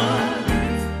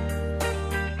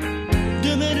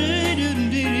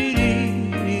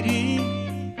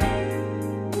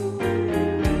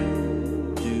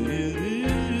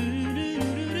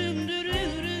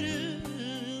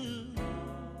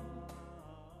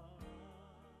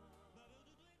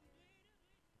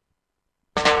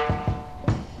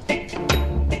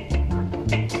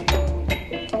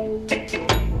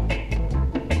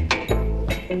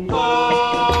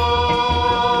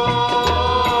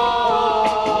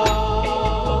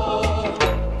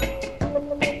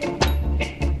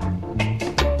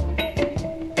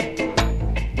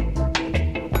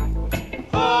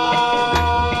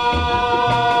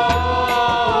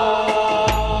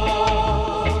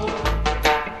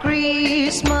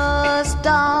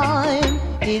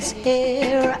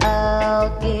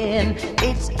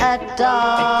 a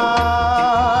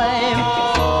time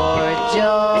for joy.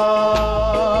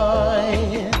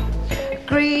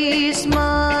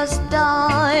 Christmas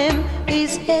time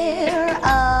is here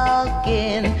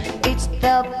again. It's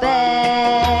the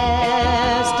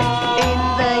best in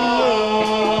the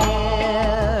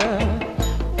year.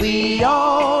 We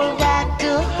all got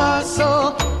to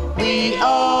hustle. We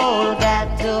all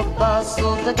got to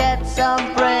bustle to get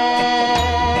some bread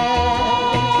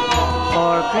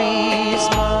for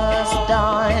Christmas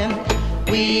time.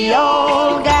 We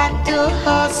all got to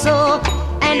hustle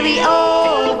and we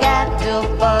all got to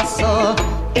bustle.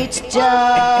 It's just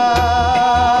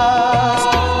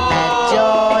a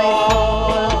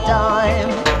joyful time.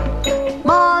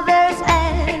 Mothers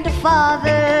and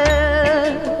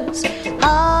fathers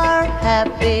are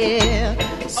happy.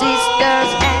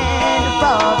 Sisters and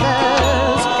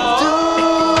brothers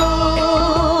too.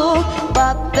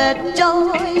 But the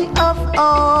joy of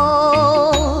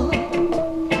all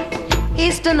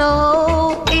is to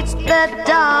know it's the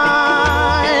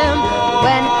time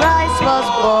when Christ was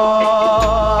born.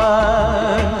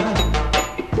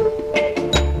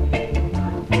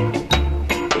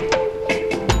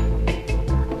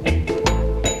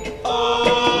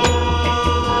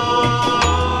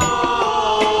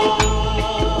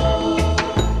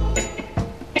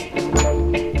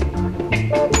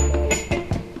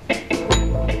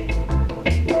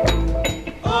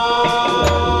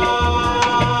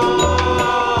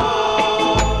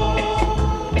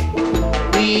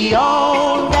 We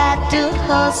all got to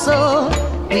hustle,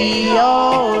 we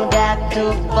all got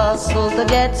to bustle to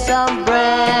get some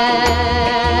bread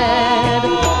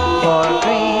for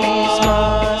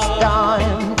Christmas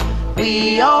time.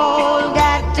 We all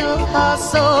got to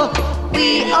hustle,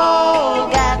 we all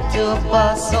got to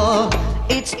bustle.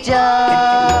 It's just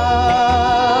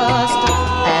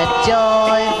a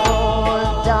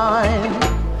joyful time.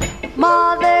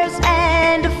 Mothers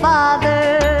and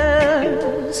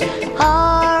fathers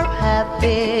are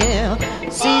happy.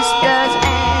 Sisters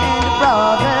and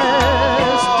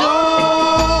brothers too.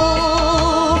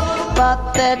 But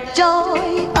the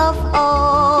joy of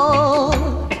all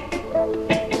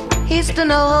is to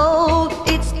know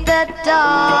it's the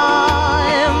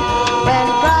time when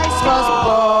Christ was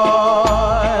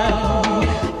born.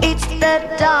 It's the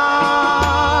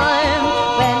time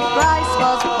when Christ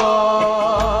was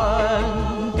born.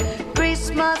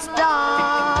 Christmas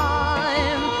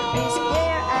time is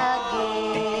here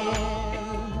again.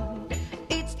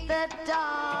 It's the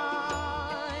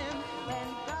time when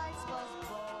Christ was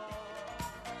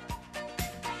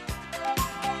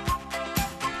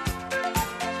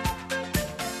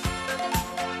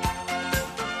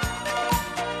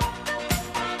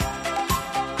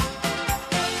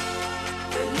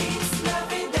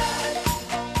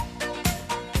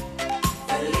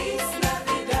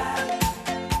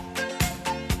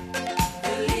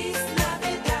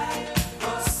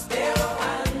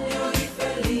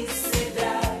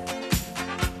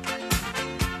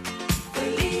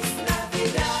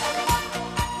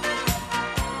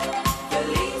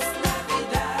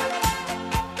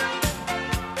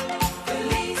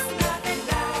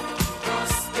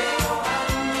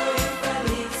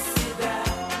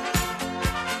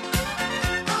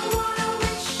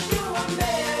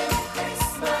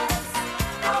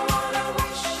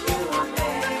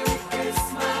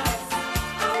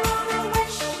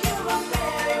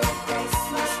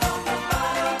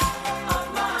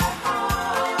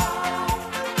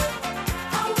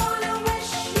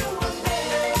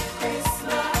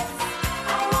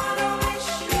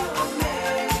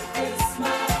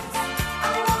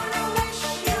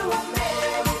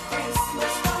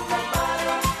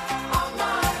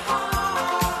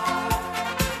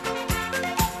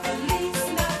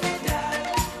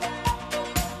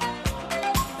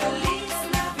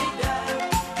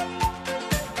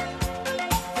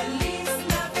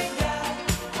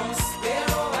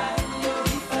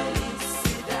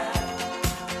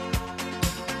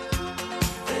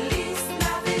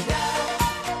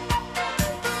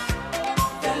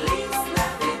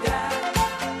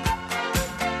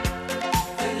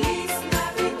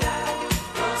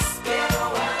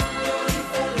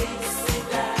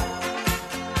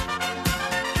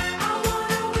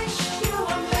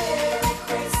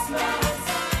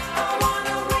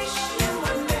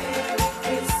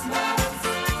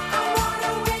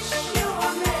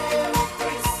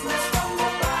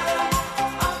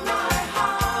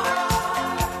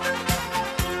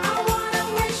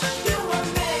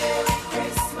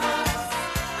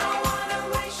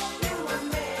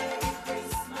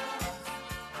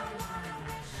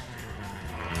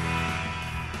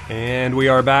And we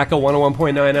are back at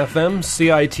 101.9 FM,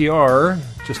 CITR.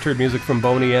 Just heard music from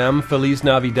Boney M, Feliz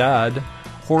Navidad.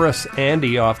 Horace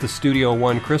Andy off the Studio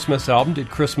One Christmas album did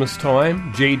Christmas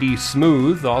Time. J.D.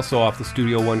 Smooth, also off the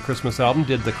Studio One Christmas album,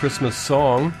 did the Christmas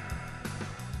Song.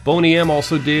 Boney M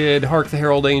also did Hark the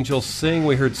Herald Angels Sing.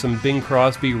 We heard some Bing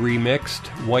Crosby remixed.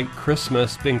 White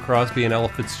Christmas, Bing Crosby and Ella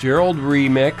Fitzgerald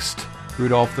remixed.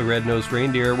 Rudolph the Red-Nosed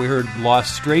Reindeer. We heard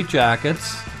Lost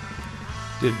Straitjackets.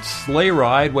 Did Sleigh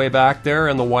Ride way back there,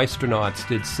 and the Weisternauts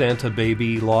did Santa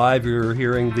Baby Live. You're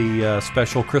hearing the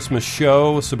special Christmas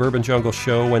show, Suburban Jungle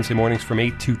Show, Wednesday mornings from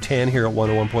 8 to 10 here at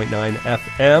 101.9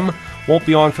 FM. Won't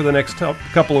be on for the next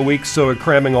couple of weeks, so we're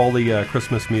cramming all the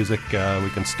Christmas music we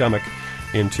can stomach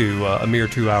into a mere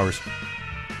 2 hours.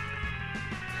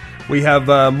 We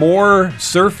have more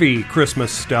surfy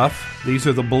Christmas stuff. These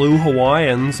are the Blue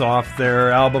Hawaiians off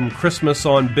their album Christmas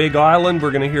on Big Island.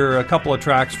 We're going to hear a couple of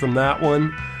tracks from that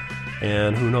one,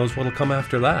 and who knows what'll come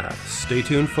after that. Stay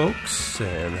tuned, folks,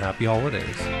 and happy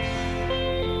holidays.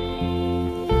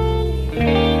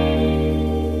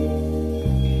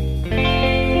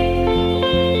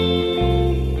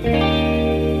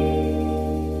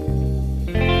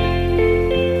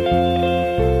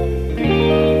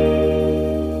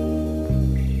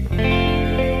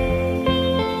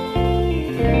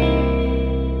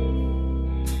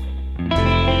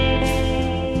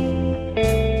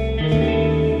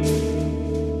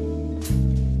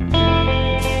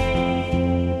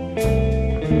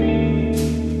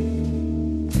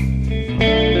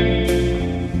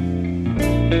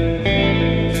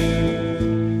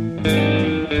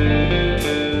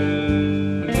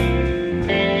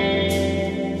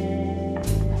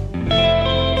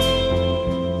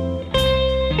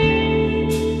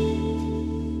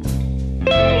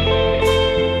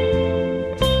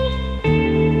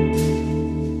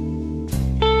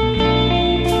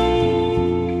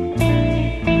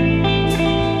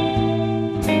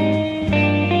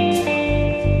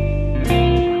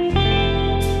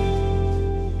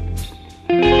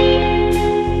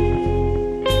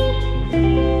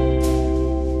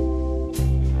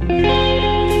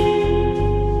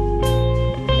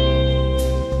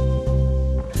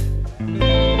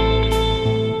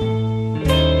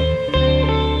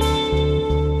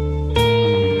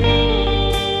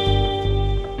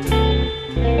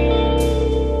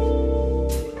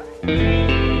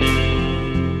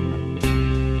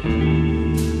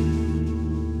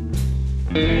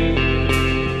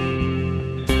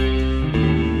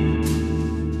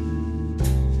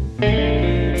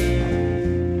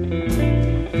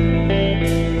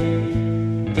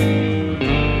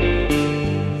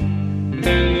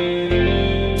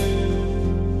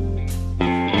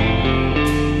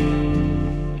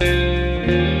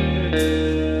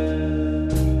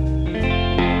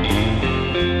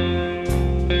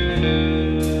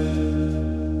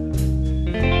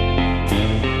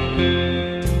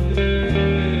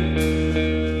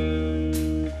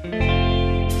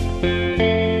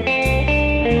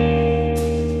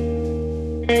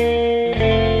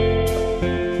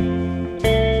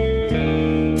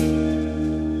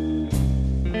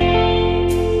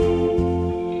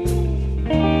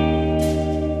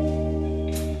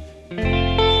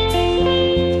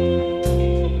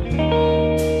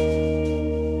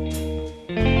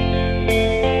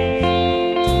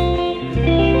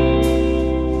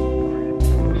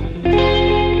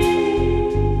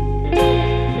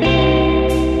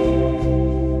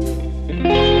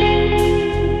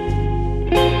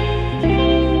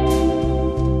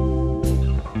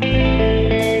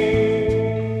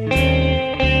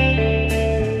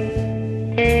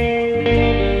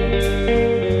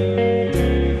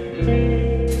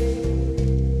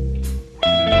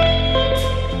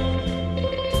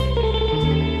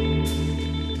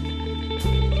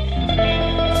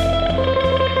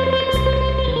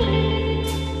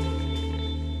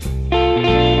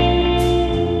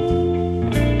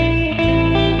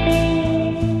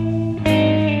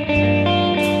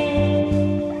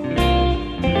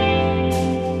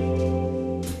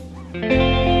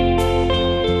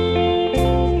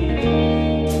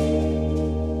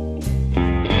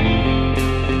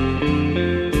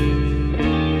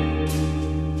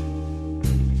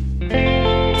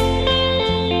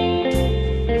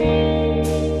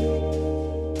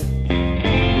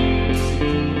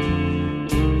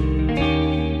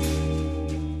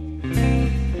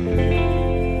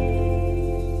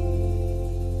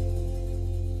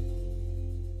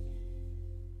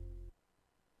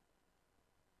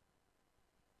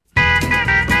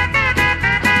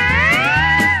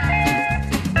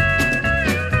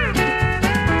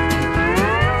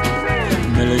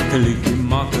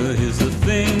 Kalikimaka is the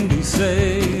thing we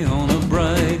say on a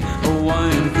bright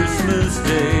Hawaiian Christmas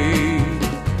day.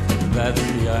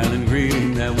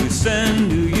 greeting that we send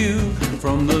to you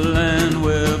from the land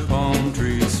where palm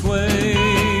trees sway.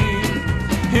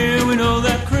 Here we know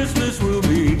that Christmas will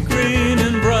be green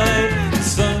and bright, the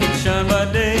sun will shine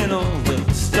by day and all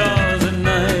the stars at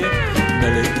night.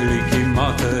 Mele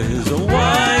Kalikimaka is a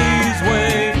wise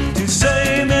way to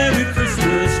say Merry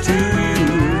Christmas to you.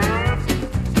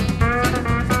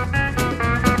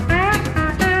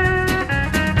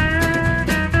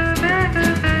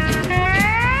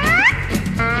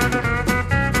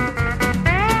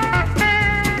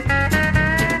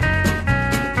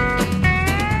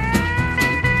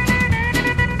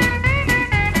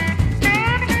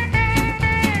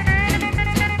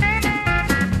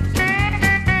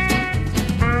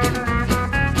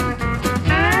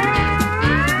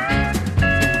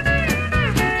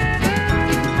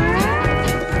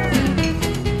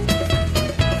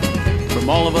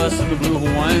 All of us in the Blue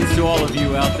Hawaiians, to all of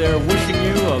you out there, wishing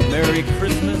you a Merry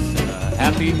Christmas and a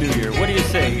Happy New Year. What do you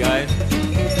say, guys?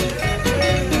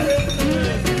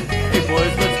 Hey,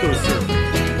 boys, let's go surfing.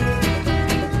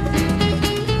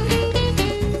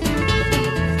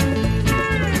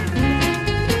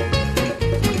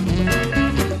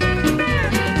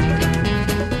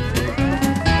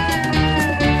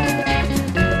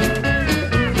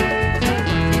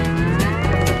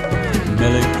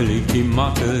 Mele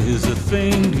Kalikimaka is a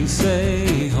thing to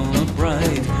say on a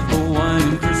bright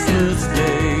Hawaiian Christmas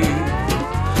day.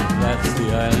 That's the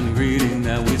island greeting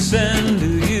that we send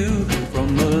to you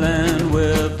from the land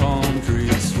where palm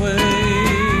trees sway.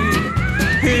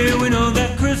 Here we know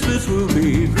that Christmas will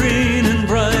be green and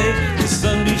bright, the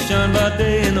sun do shine by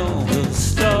day and all the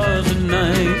stars at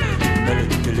night. Mele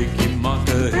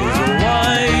Kalikimaka is a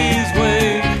wise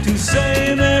way to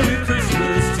say Merry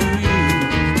Christmas to you.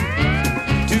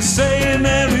 To say a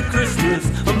Merry Christmas,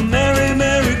 a Merry,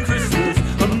 Merry Christmas,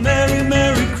 a Merry,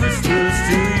 Merry Christmas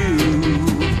to you.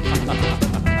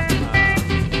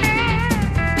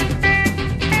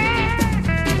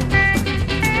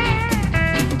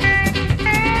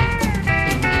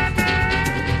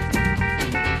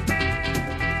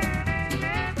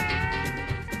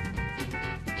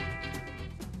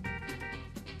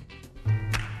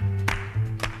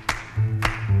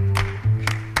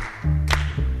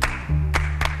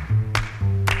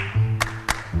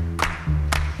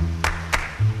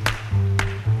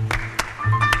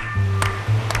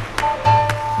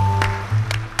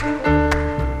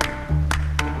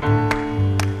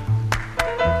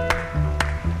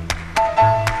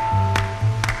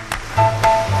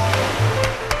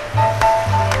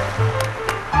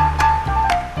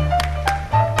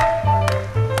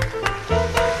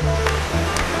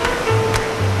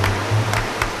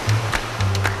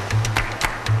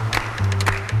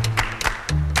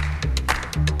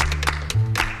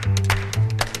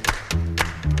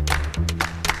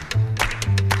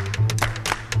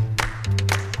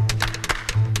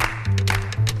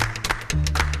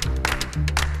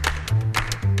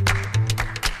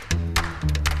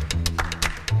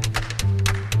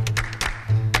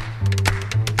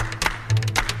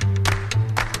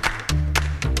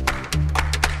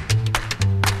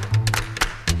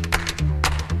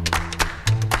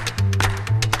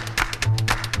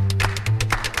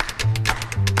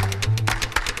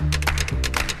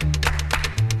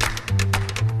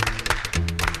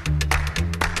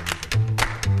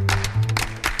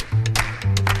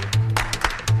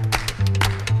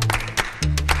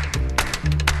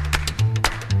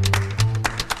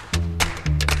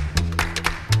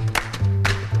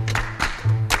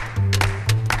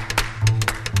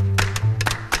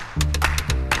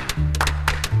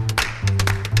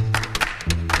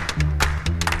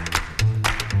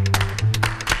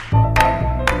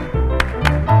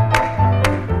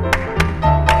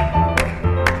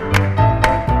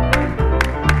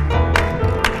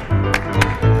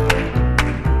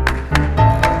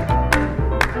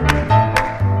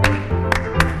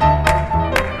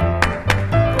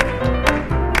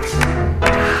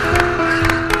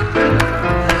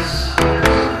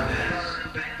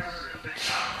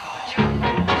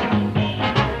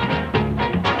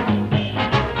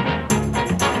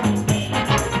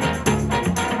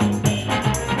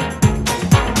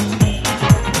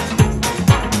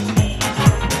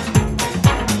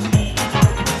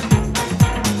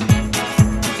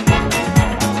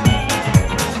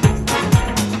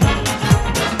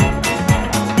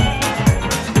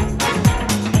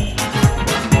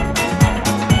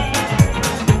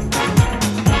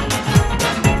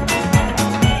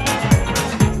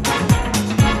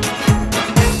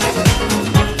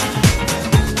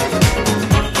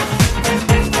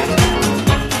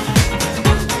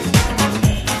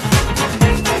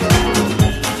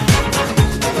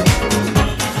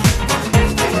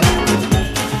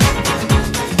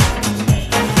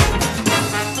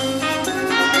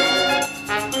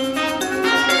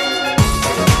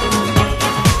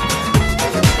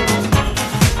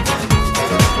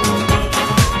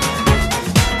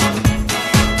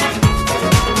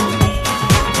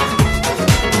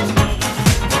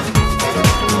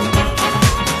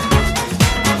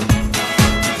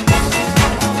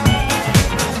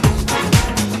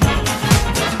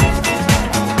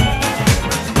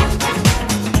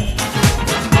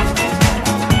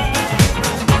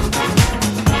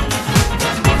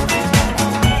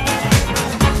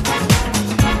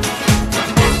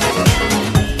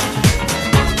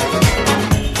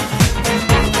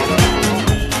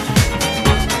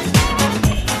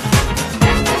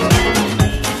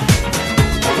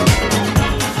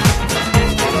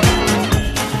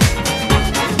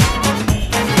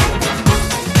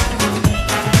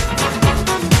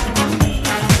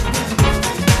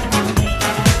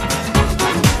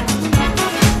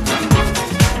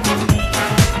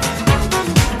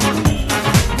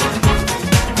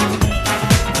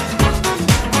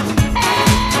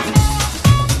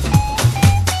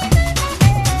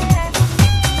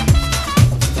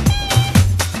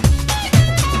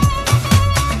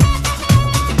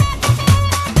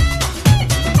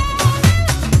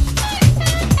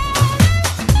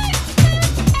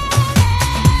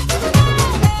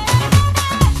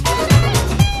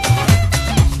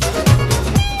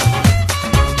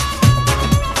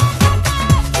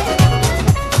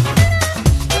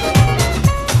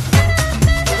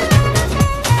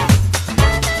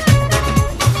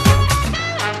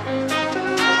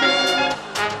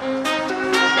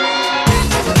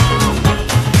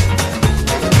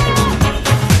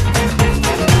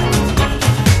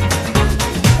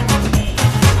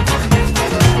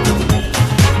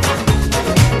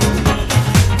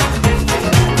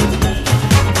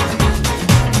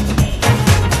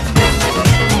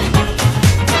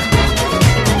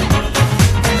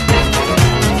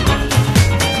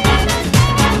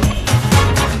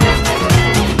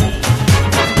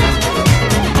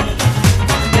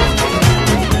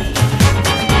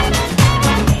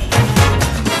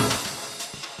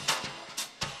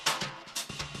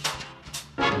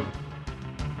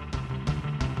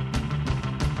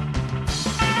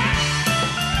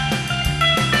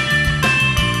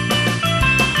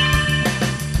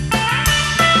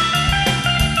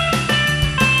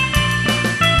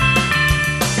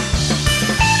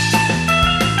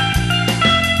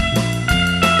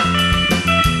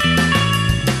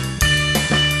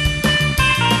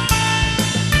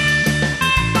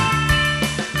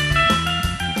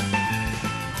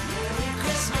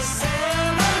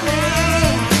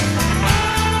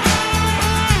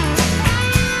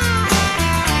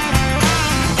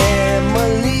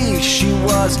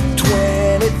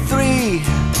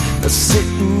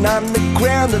 on the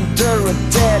ground under a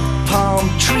dead palm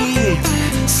tree.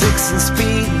 Sixth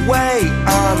Speedway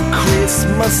on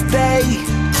Christmas Day.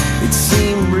 It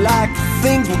seemed like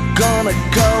things were gonna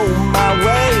go my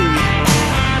way.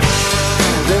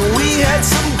 Then we had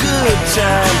some good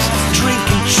times,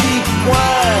 drinking cheap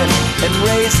wine and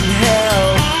raising hell.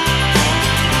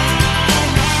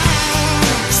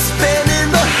 Spending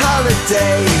the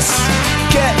holidays,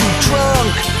 getting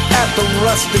drunk at the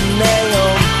Rusted Nail.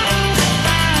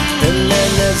 And then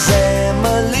there's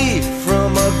Emily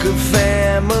from A Good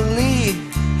Family.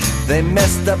 They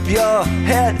messed up your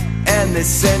head and they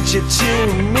sent you to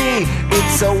me.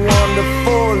 It's a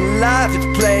wonderful life, it's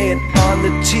playing on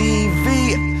the TV.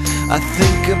 I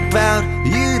think about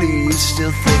you, do you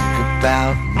still think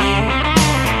about me?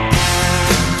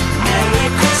 Merry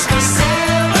Christmas,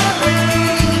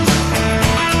 Emily.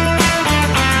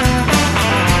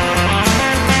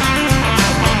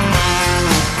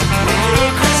 Merry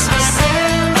Christmas,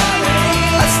 Emily.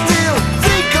 I still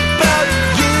think about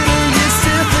you, do you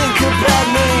still think about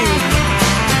me?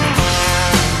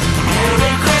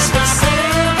 Merry Christmas,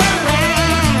 Emily.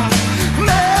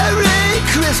 Merry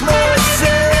Christmas,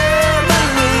 Emily.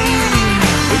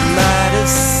 It might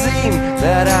have seemed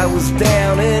that I was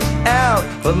down and out,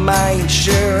 but my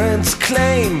insurance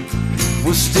claim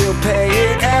will still pay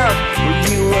it out. Well,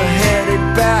 you were headed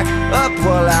back up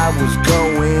while I was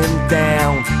going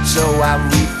down, so I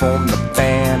reformed the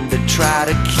band to try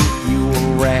to keep you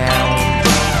around.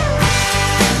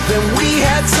 Then we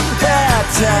had some bad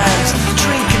times,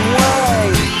 drinking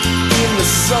wine in the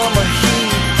summer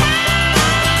heat.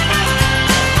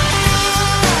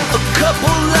 A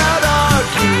couple loud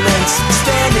arguments,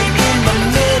 standing in the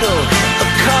middle of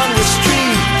Congress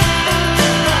Street.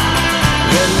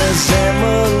 Then there's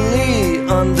Emily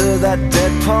under that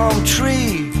dead palm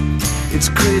tree. It's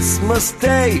Christmas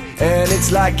Day and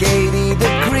it's like 80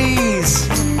 degrees.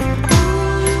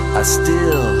 I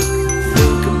still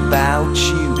think about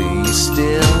you, do you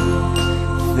still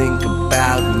think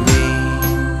about me?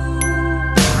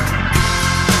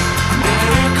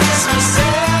 Merry Christmas,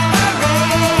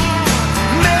 Emily.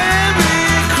 Merry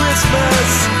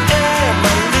Christmas,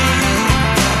 Emily.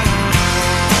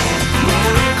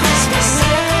 Merry Christmas,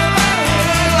 Emily.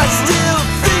 I still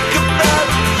think about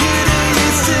you, do you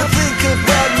still think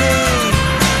about me?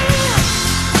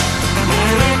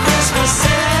 Merry Christmas,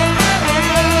 Emily.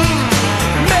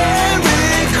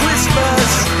 Merry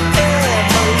Christmas,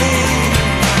 Emily.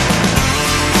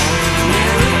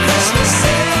 Merry Christmas,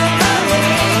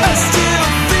 Emily. I still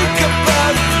think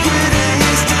about you, do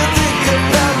you still think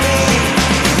about me?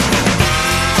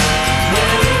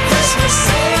 Merry Christmas,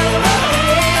 Emily.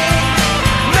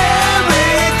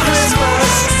 Merry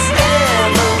Christmas,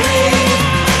 Emily.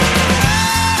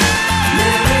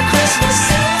 Merry Christmas,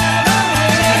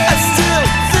 Emily. I still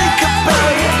think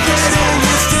about you, do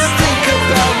you still think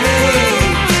about me?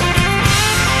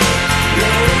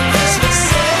 Merry Christmas,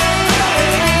 Emily.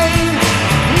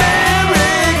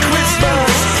 Merry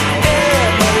Christmas,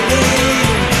 Emily.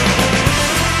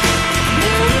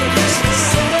 Merry Christmas,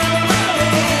 Emily.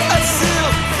 I still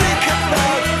think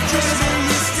about you, do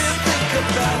you still think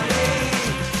about me?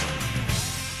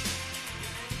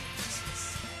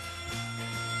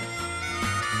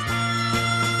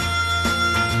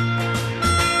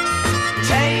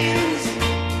 Chains,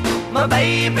 my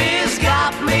baby's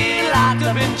got me locked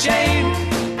up in chains,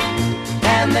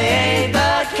 and they ain't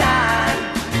the kind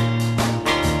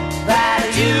that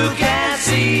you can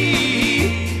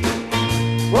see.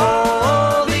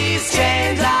 Whoa, these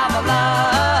chains of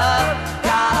love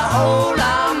got a hold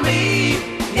on me,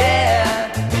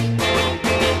 yeah.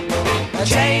 A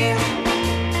chain,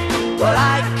 well,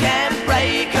 I can't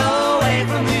break away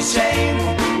from these chains.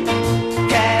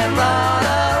 Can't run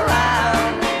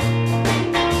around,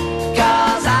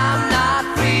 'cause I'm not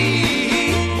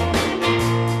free.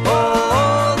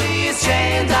 Oh, these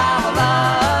chains of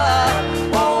love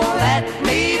won't let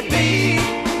me be,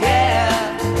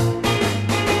 yeah.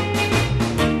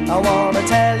 I wanna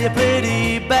tell you,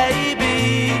 pretty baby,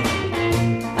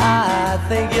 I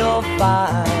think you're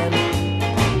fine.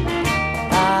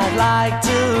 I'd like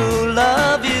to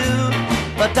love you,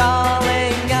 but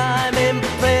darling, I'm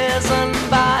imprisoned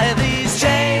by these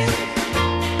chains.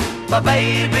 My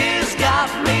baby's got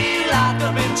me locked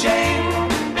up in chains,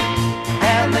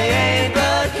 and they ain't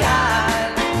the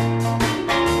kind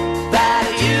that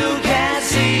you can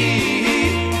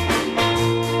see.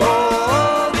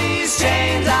 Oh, these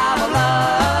chains of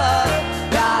love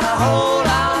got a hold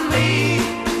on me,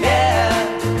 yeah.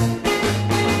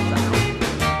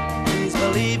 Please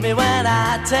believe me when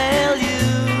I tell you,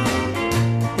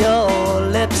 your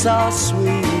lips are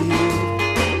sweet.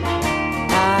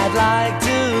 I'd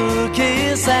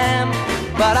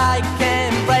but I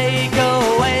can't break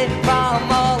away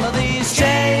from all of these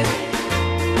chains.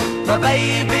 My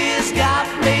baby's got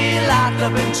me locked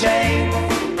up in chains,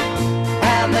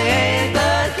 and they ain't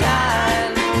the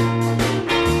kind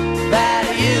that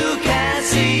you can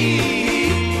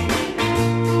see.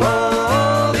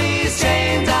 Oh, these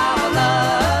chains of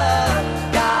love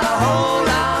got a hold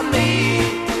on me,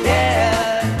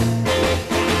 yeah.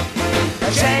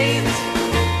 Chains,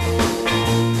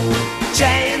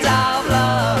 chains of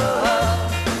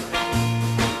love,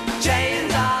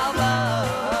 chains of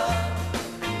love,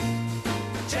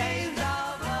 chains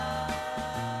of love.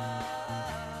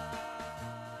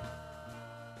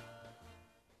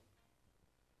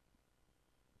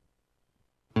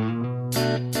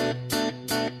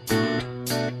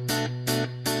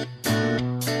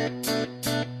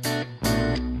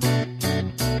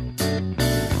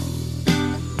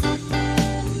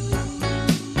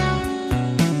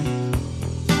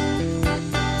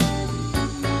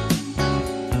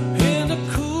 In the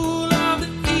cool of the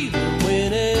evening, when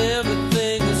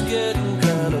everything is getting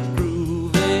kind of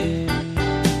groovy,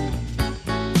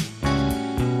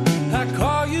 I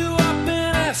call you up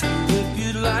and ask you if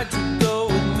you'd like to go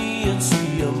with me and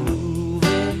see a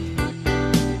movie.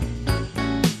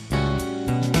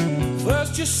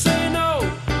 First you say no,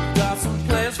 got some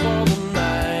plans for the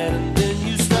night, and then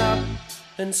you stop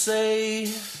and say,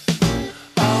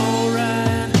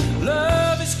 alright,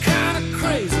 love is kinda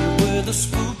crazy with a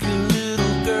spooky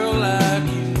little girl like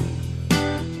you.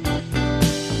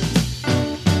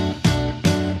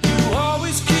 You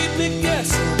always keep me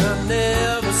guessing, I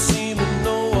never seem to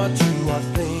know what you are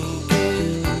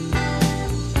thinking.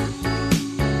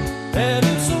 And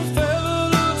if some fella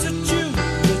looks at you,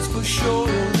 it's for sure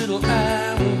your little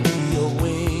eye will be a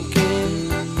winking.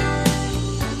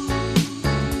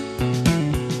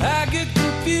 I get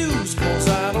confused 'cause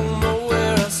I don't know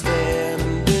where I stand.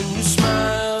 And then you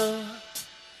smile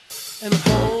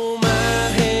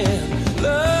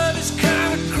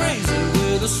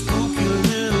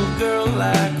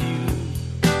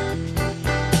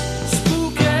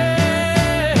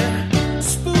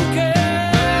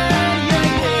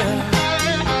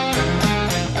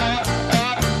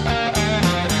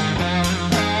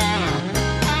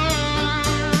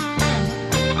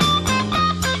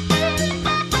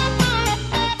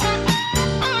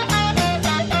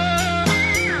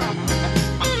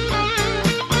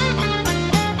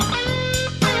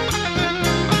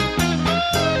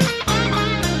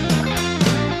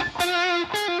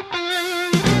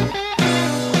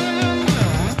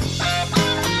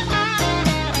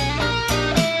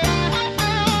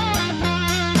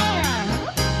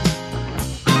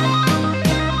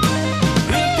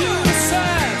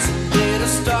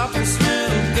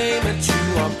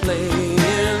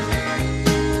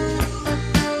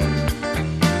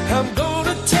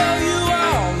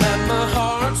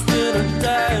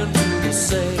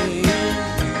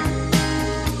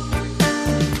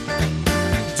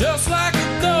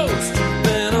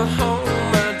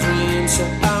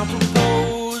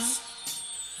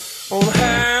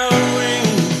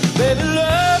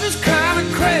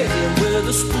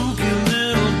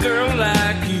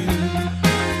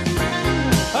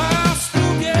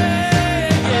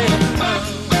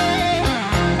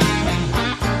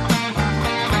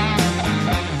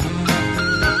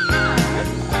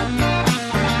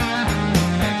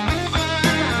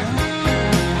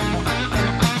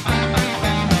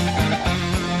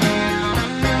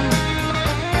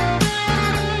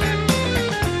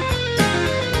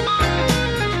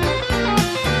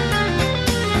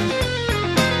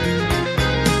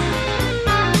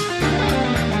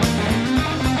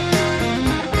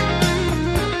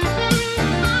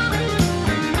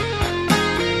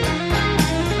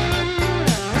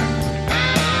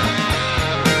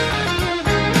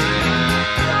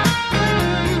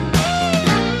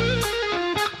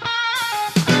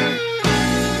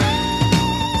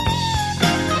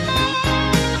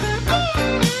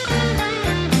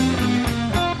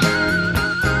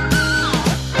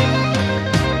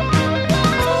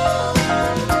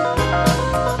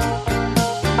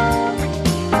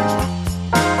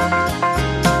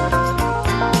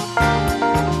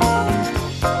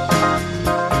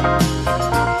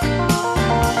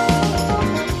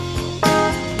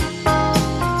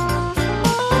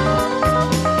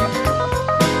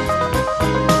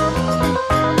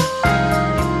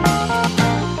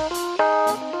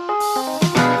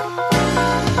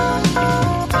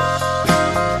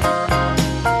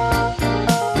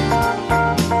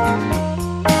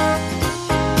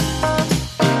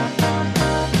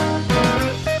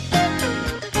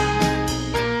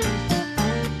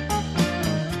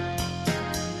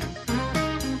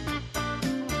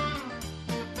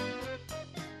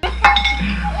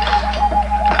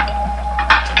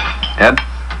Ed?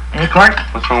 Hey, Clark?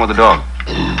 What's wrong with the dog?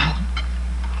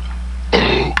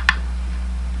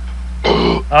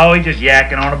 Oh, he's just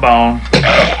yakking on a bone.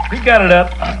 He got it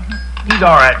up. He's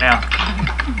all right now.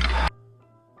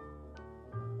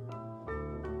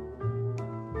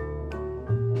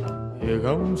 Here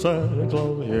comes Santa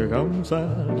Claus, here comes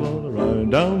Santa Claus,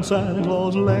 riding down Santa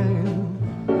Claus Lane.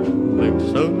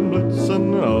 Blitzen,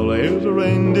 blitzen, all here's a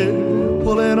reindeer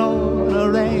pulling on a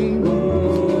rein.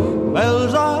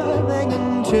 Bells are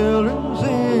ringing, children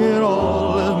singing,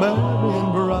 all is merry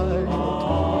and bright.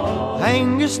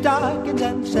 Hang your stockings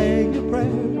and say your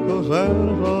prayers, 'cause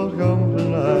Santa Claus comes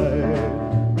tonight.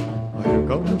 Here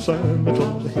comes Santa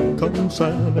Claus, here comes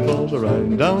Santa Claus,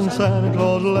 riding down Santa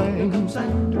Claus Lane.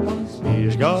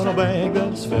 He's got a bag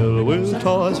that's filled with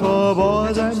toys for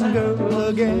boys and girls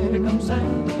again.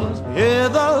 Hear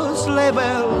those sleigh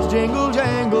bells jingle,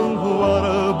 jangle, what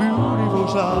a beautiful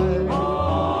sight.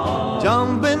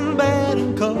 Jump in bed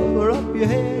and cover up your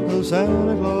head, 'cause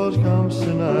Santa Claus comes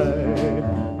tonight.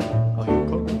 Here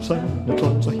comes Santa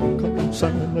Claus, here comes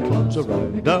Santa Claus,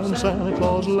 riding down Santa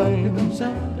Claus Lane.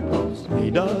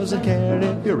 He doesn't care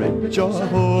if you're rich or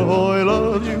poor, for he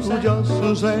loves you just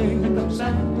the same.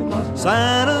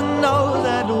 Santa knows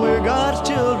that we're God's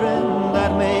children,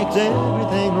 that makes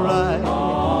everything right.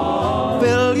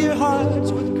 Fill your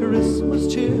hearts with Christmas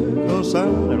cheer, 'cause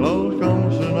Santa Claus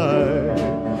comes tonight.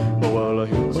 Well,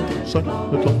 here comes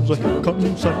Santa Claus, here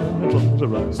comes Santa Claus,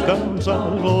 right down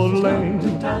Santa Claus Lane.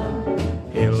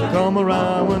 He'll come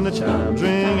around when the chimes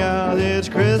ring out, it's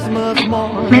Christmas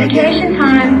morning. Meditation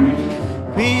time.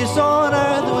 Peace on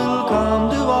earth will come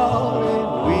to all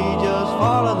if we just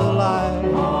follow the light.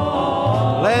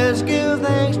 Let's give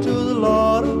thanks to the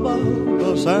Lord above,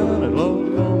 'cause Santa Claus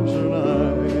comes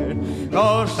tonight.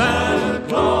 'Cause Santa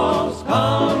Claus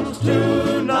comes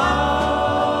tonight.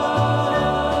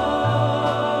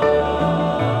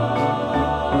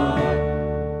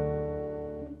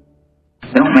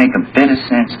 Don't make a bit of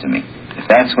sense to me. If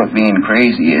that's what being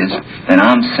crazy is, then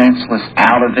I'm senseless,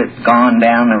 out of it, gone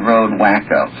down the road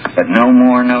wacko. But no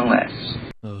more, no less.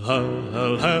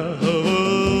 I'll have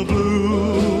a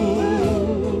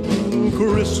blue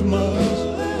Christmas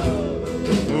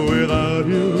without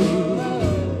you.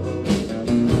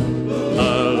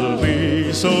 I'll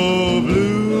be so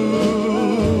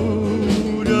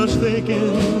blue just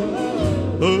thinking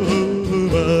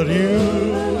about you.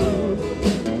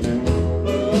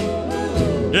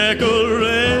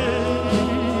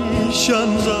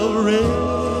 Decorations of red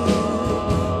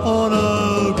on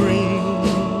a green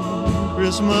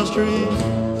Christmas tree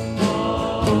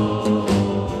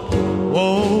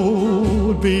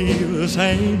won't be the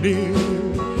same, dear,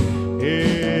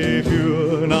 if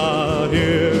you're not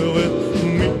here with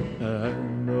me.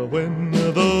 And when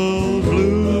those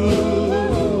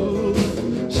blue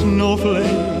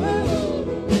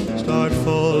snowflakes start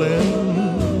falling,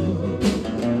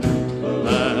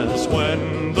 that's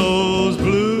when those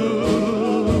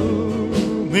blue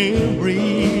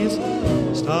memories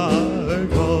start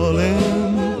calling.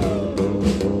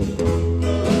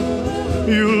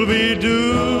 You'll be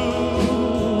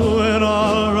doing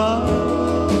all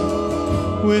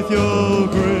right with your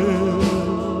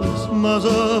Christmas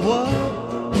of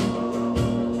white,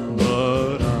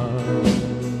 but I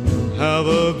have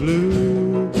a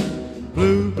blue,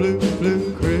 blue, blue,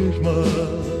 blue Christmas.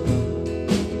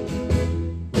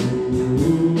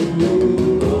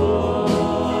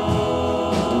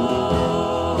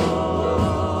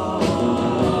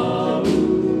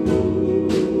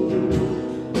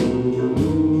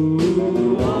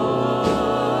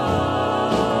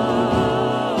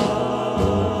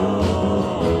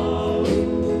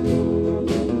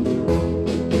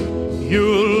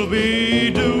 You'll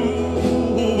be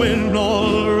doing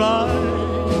all right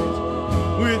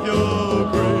with your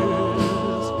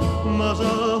Christmas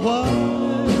of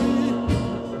white,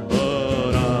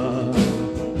 but I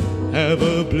have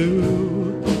a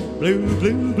blue, blue,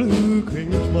 blue, blue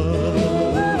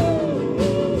Christmas.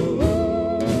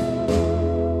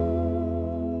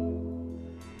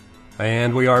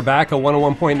 And we are back at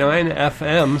 101.9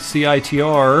 FM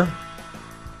CITR.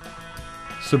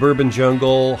 Suburban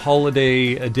Jungle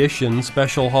Holiday Edition,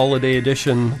 Special Holiday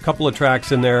Edition. A couple of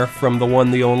tracks in there from the one,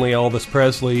 the only Elvis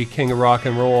Presley, King of Rock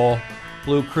and Roll,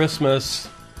 Blue Christmas.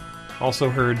 Also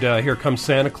heard Here Comes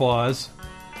Santa Claus.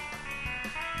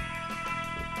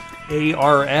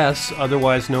 ARS,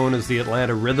 otherwise known as the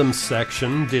Atlanta Rhythm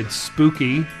Section, did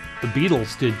Spooky. The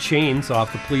Beatles did Chains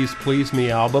off the Please Please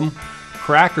Me album.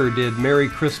 Cracker did Merry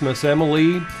Christmas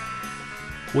Emily.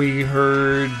 We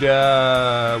heard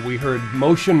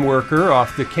Motion Worker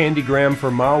off the Candygram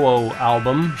for Mawo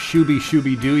album, Shooby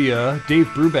Shooby Dooya. Dave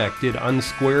Brubeck did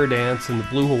Unsquare Dance, and the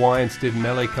Blue Hawaiians did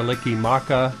Mele Kaliki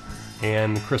Maka,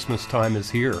 and Christmas Time is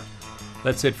Here.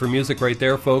 That's it for music right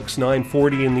there, folks.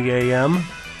 9:40 in the a.m.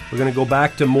 We're going to go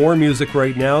back to more music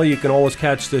right now. You can always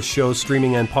catch this show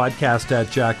streaming and podcast at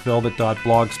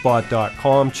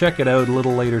jackvelvet.blogspot.com. Check it out a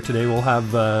little later today. We'll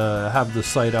have the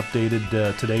site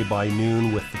updated today by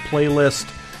noon with the playlist,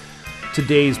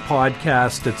 today's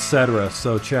podcast, etc.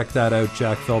 So check that out,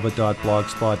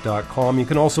 jackvelvet.blogspot.com. You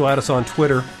can also add us on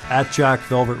Twitter, at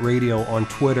jackvelvetradio on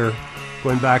Twitter.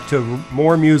 Going back to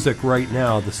more music right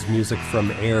now. This is music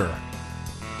from Air.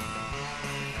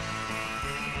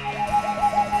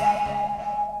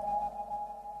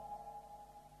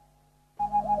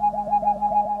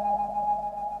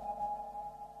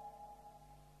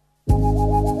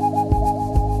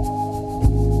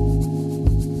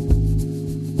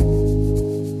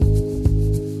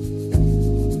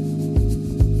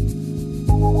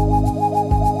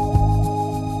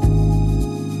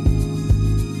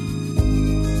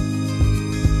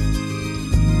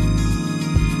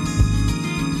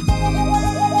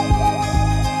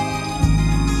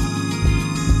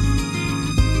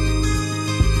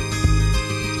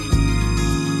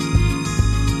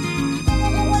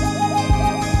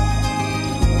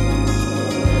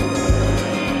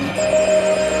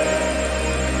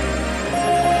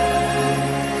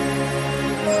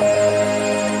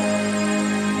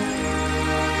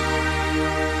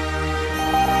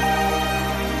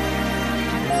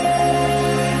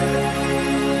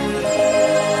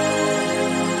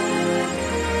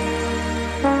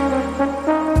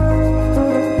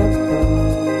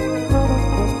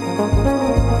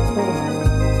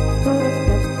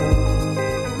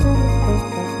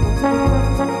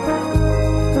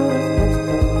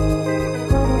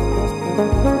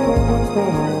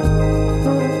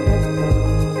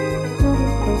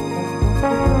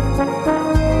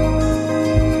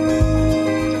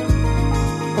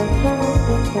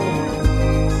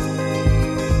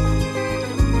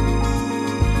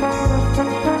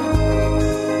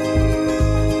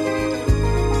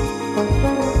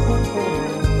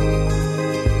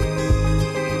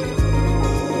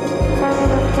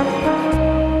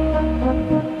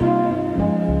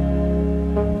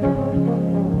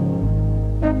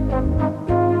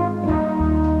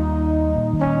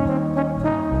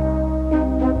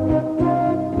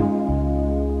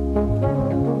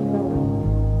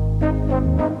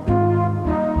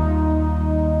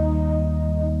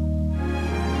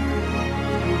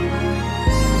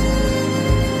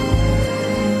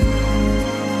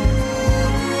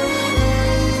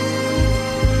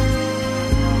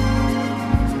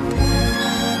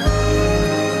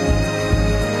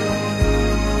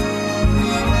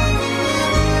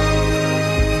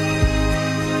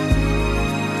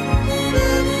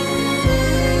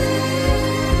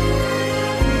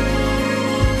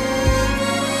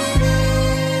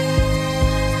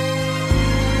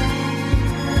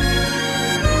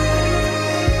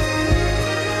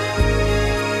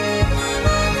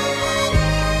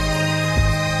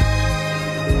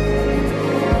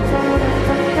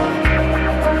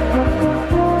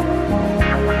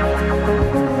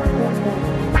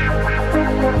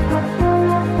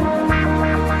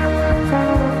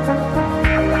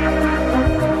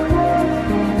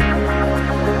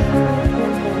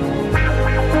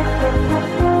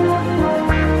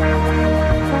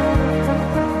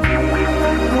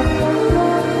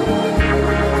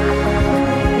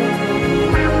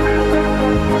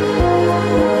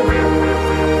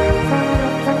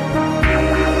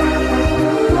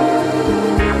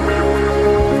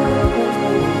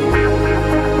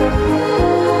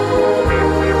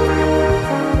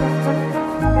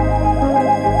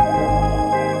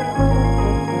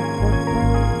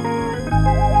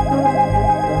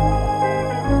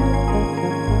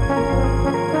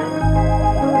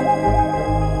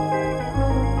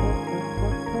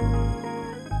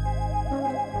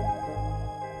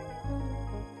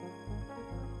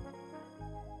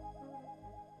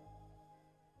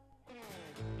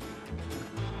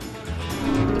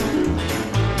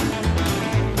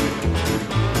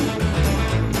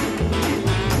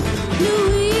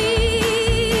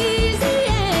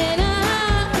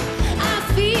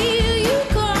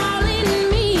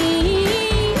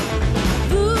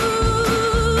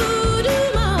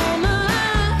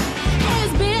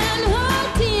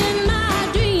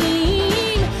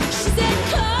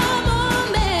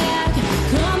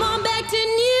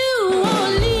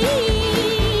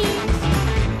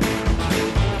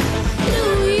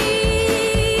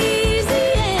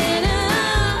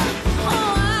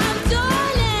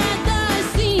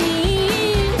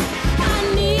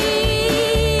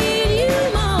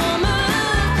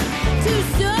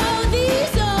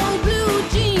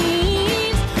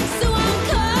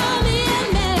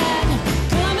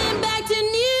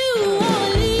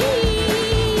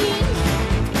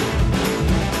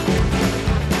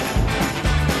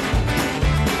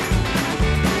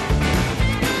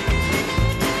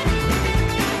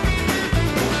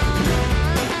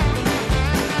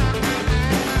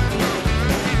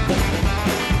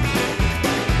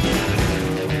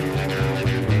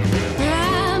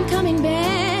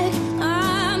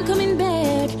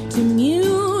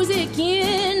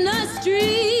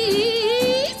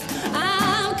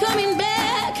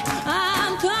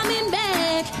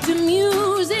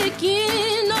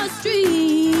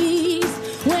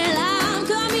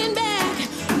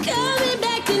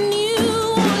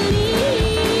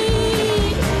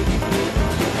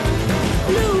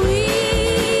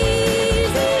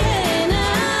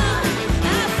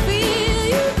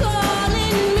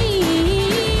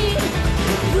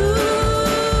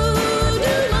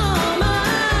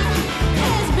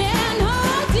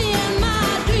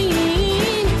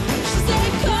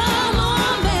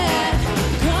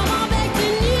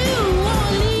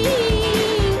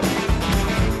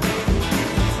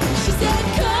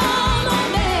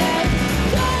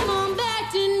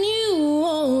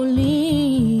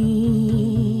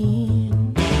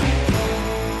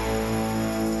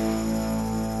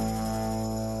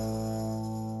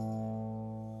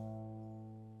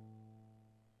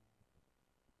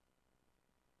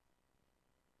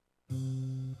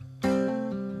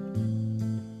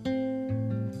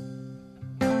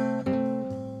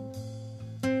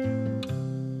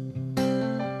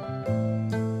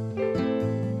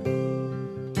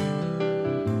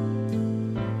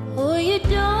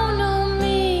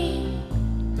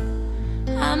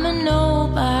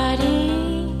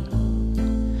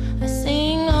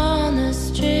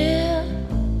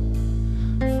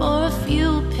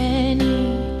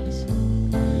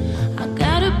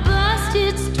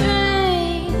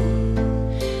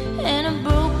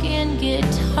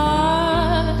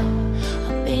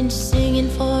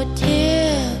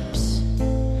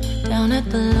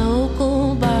 a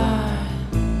local bar,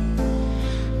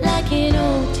 like an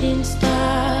old tin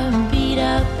star, beat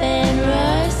up and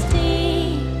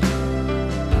rusty,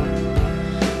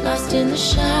 lost in the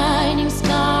shining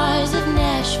stars of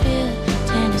Nashville,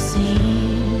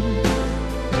 Tennessee.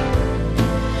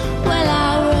 Well,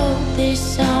 I wrote this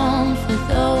song for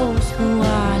those who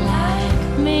are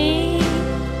like me,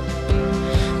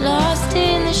 lost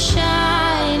in the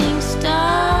shining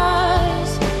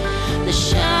stars, the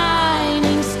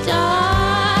shining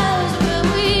stars, where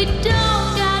we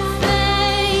don't got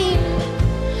fame,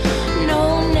 no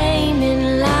name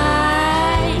in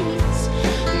lights,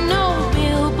 no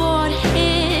billboard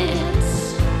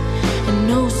hits, and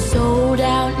no sold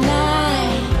out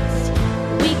nights.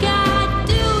 We got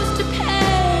dues to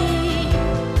pay,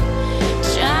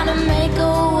 trying to make a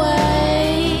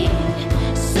way.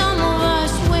 Some of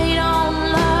us wait on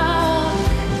luck,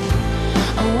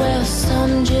 or well,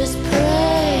 some just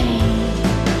pray,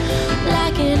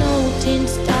 like an old tin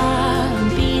star,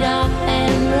 beat up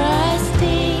and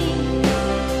rusty,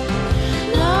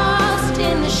 lost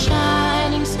in the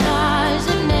shining stars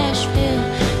of Nashville,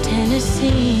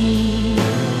 Tennessee.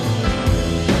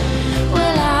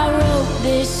 Well, I wrote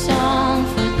this song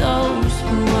for those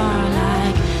who are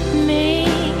like me,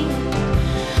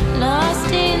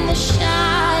 lost in the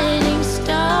shining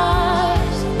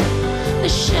stars, the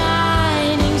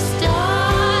shining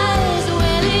stars.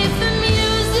 Well, if the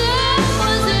music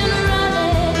wasn't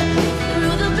running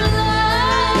through the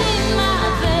blood in my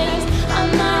veins, I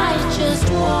might just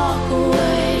walk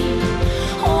away.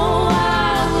 Oh,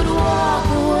 I would walk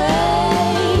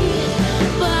away.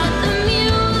 But the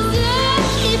music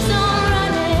keeps on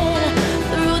running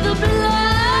through the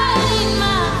blood in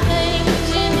my veins,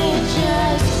 and it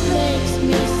just makes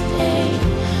me stay.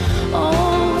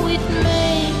 Oh, it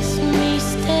makes me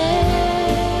stay.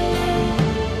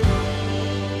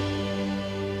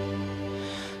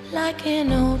 Like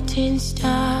an old tin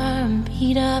star,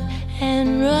 beat up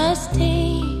and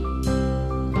rusty,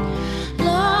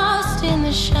 lost in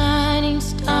the shining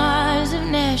stars of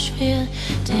Nashville,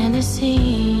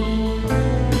 Tennessee.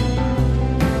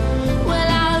 Well,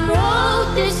 I wrote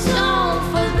this song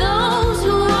for those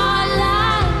who are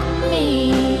like me,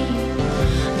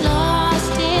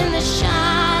 lost in the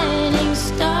shining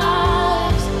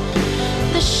stars,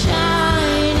 the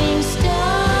shining stars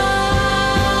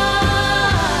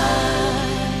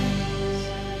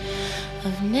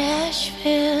of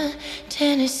Nashville,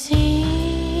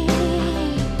 Tennessee.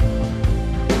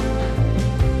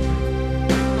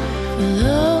 For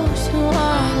those who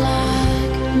are like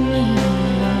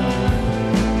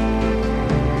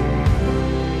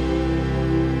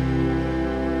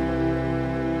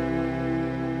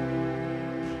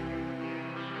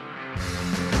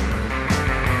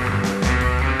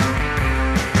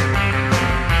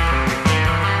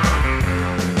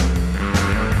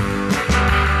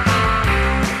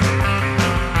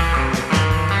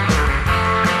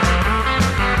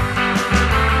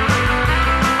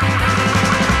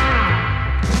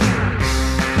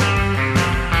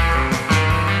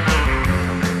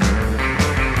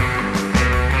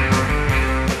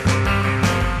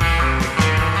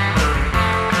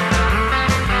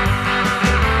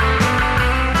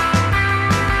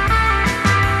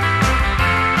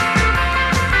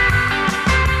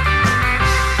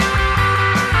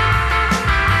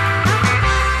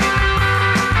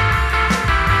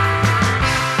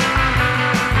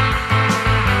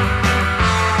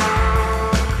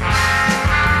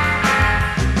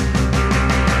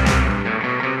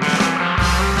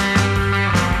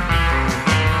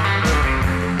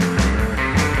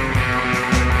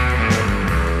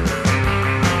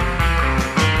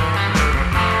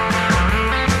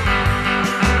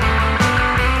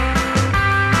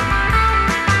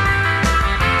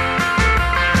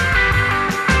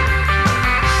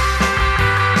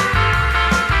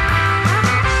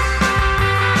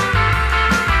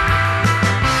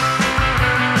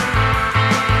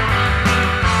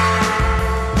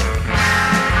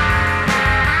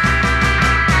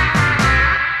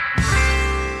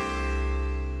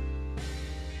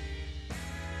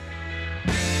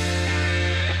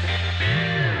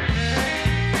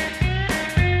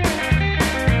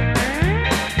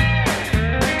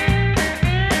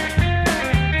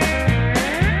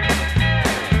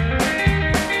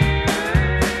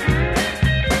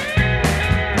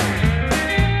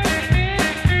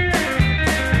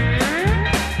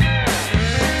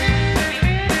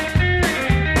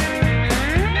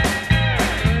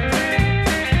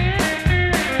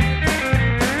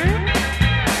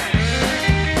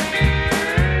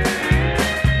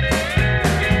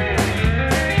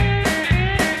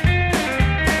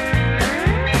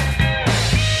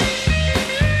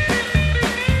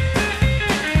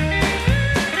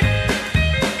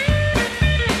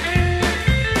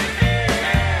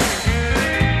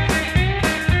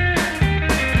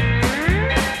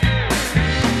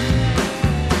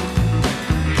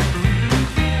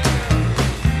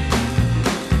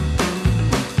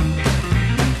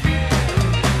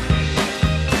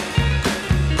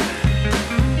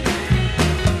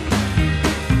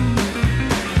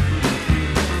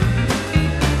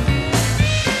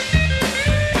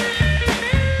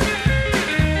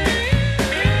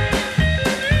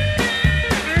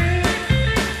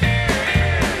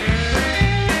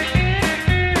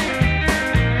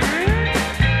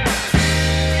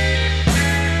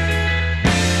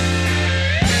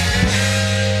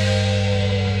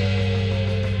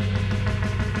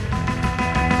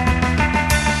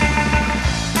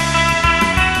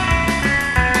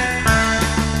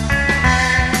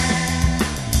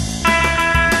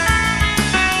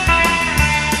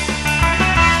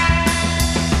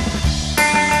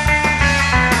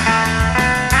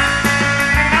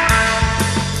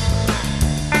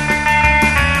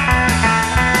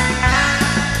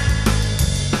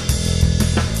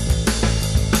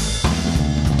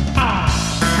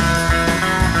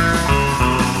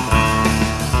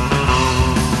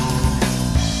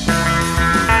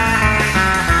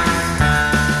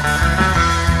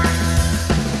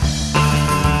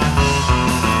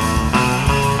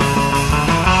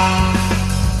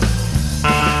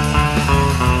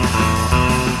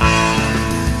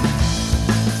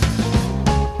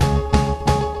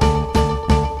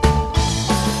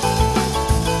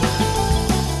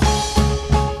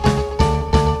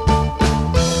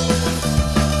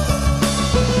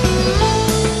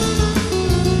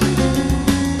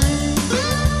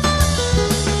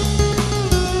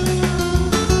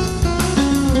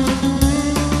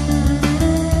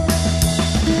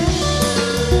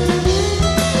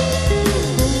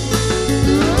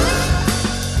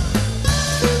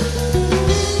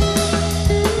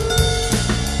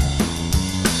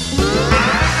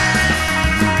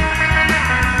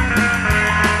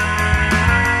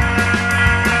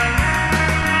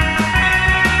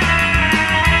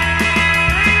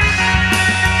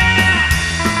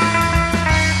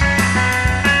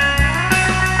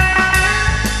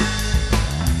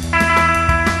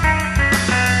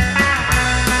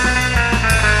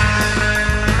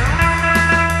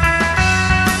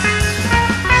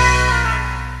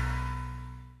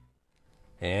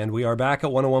are back at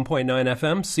 101.9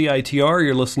 FM, CITR.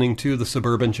 You're listening to The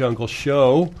Suburban Jungle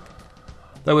Show.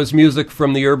 That was music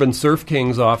from the Urban Surf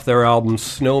Kings off their album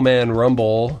Snowman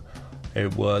Rumble.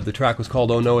 The track was called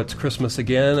Oh No, It's Christmas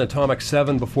Again. Atomic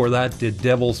 7 before that did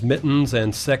Devil's Mittens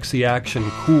and Sexy Action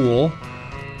Cool.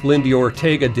 Lindy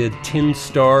Ortega did Tin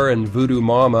Star and Voodoo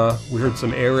Mama. We heard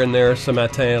some Air in there, Ce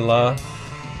Matin La.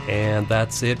 And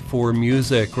that's it for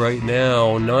music right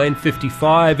now.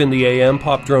 9:55 in the AM,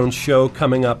 Pop Drone Show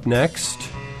coming up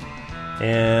next.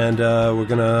 And we're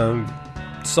going to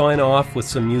sign off with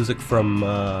some music from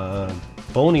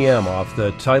Boney M off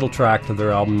the title track to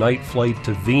their album Night Flight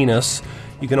to Venus.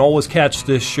 You can always catch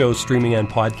this show streaming and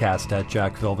podcast at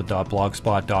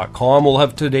jackvelvet.blogspot.com. We'll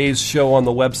have today's show on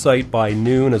the website by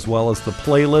noon, as well as the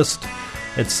playlist,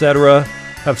 etc.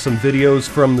 Have some videos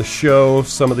from the show,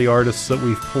 some of the artists that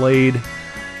we've played.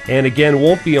 And again,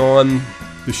 won't be on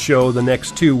the show the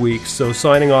next 2 weeks, so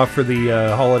signing off for the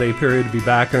holiday period to be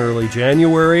back in early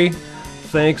January.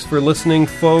 Thanks for listening,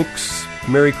 folks.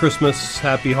 Merry Christmas,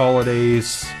 Happy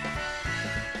Holidays.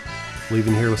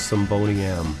 Leaving here with some Boney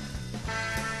M.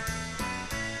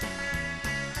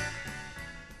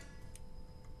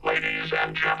 Ladies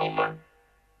and gentlemen,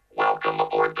 welcome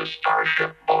aboard the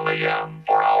Starship Boney M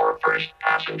for our first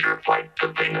passenger flight to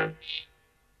Venus.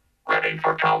 Ready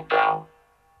for countdown.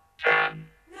 10,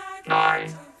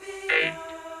 9, 8,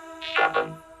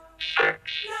 7, 6,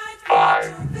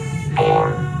 5,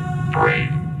 4, 3,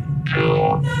 2,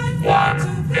 1,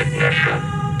 ignition.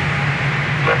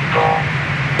 Lift off.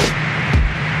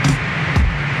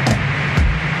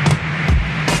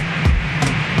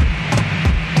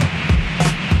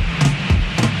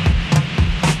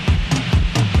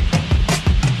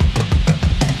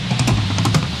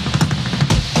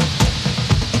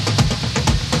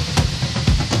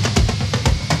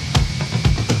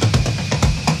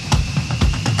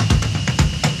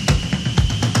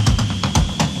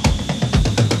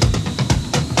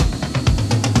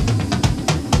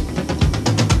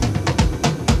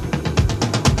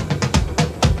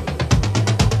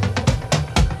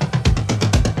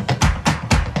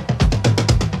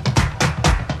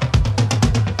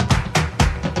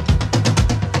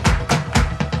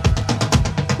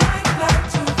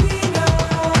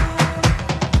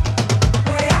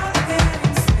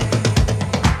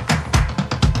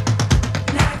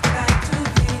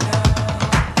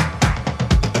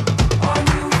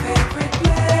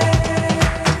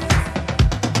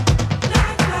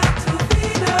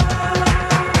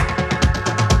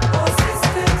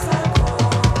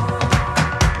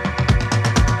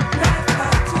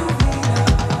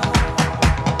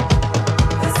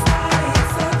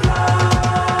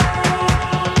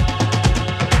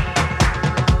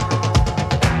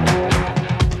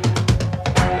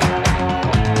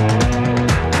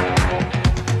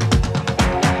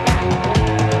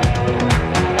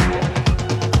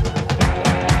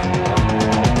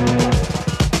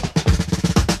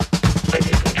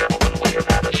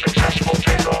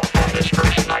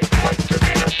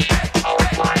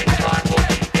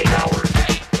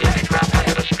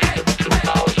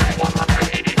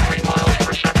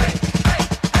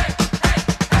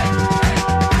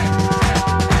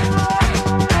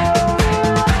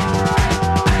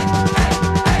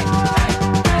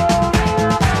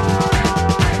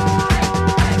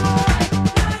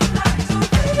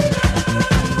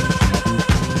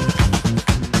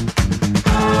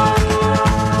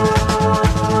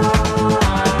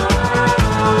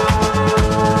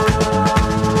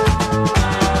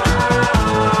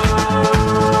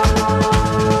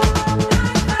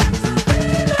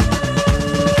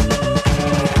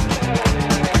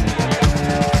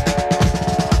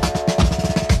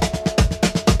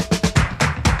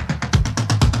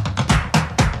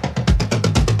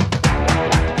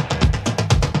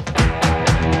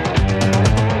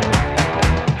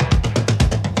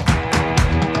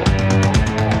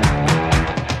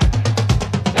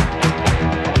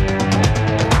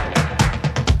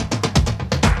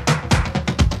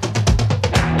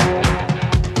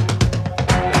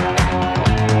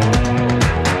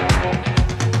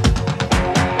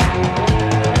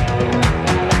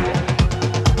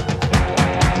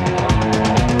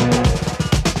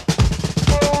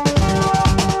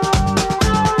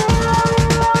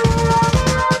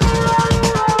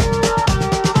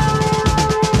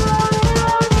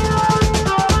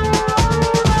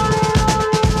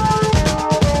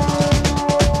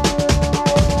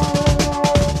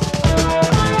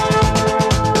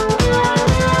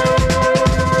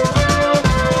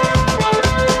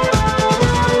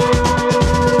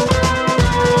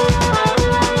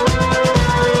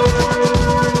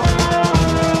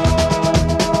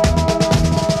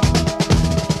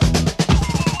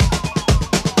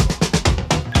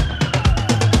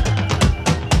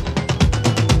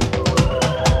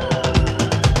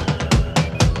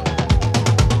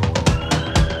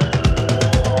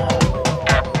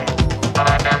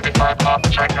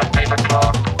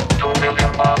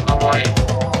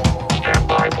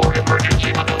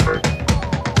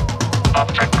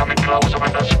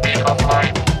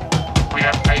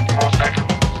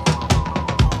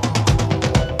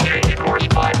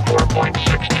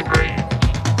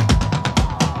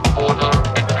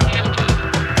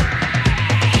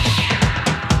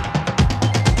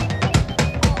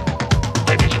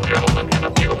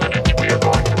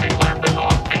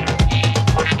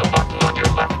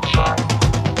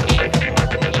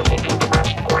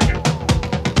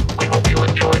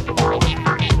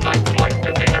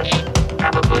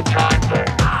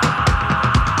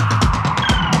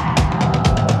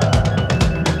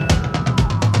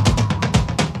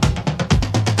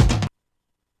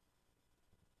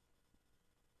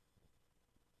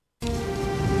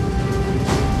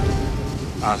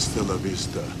 Hasta la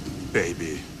vista,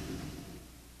 baby.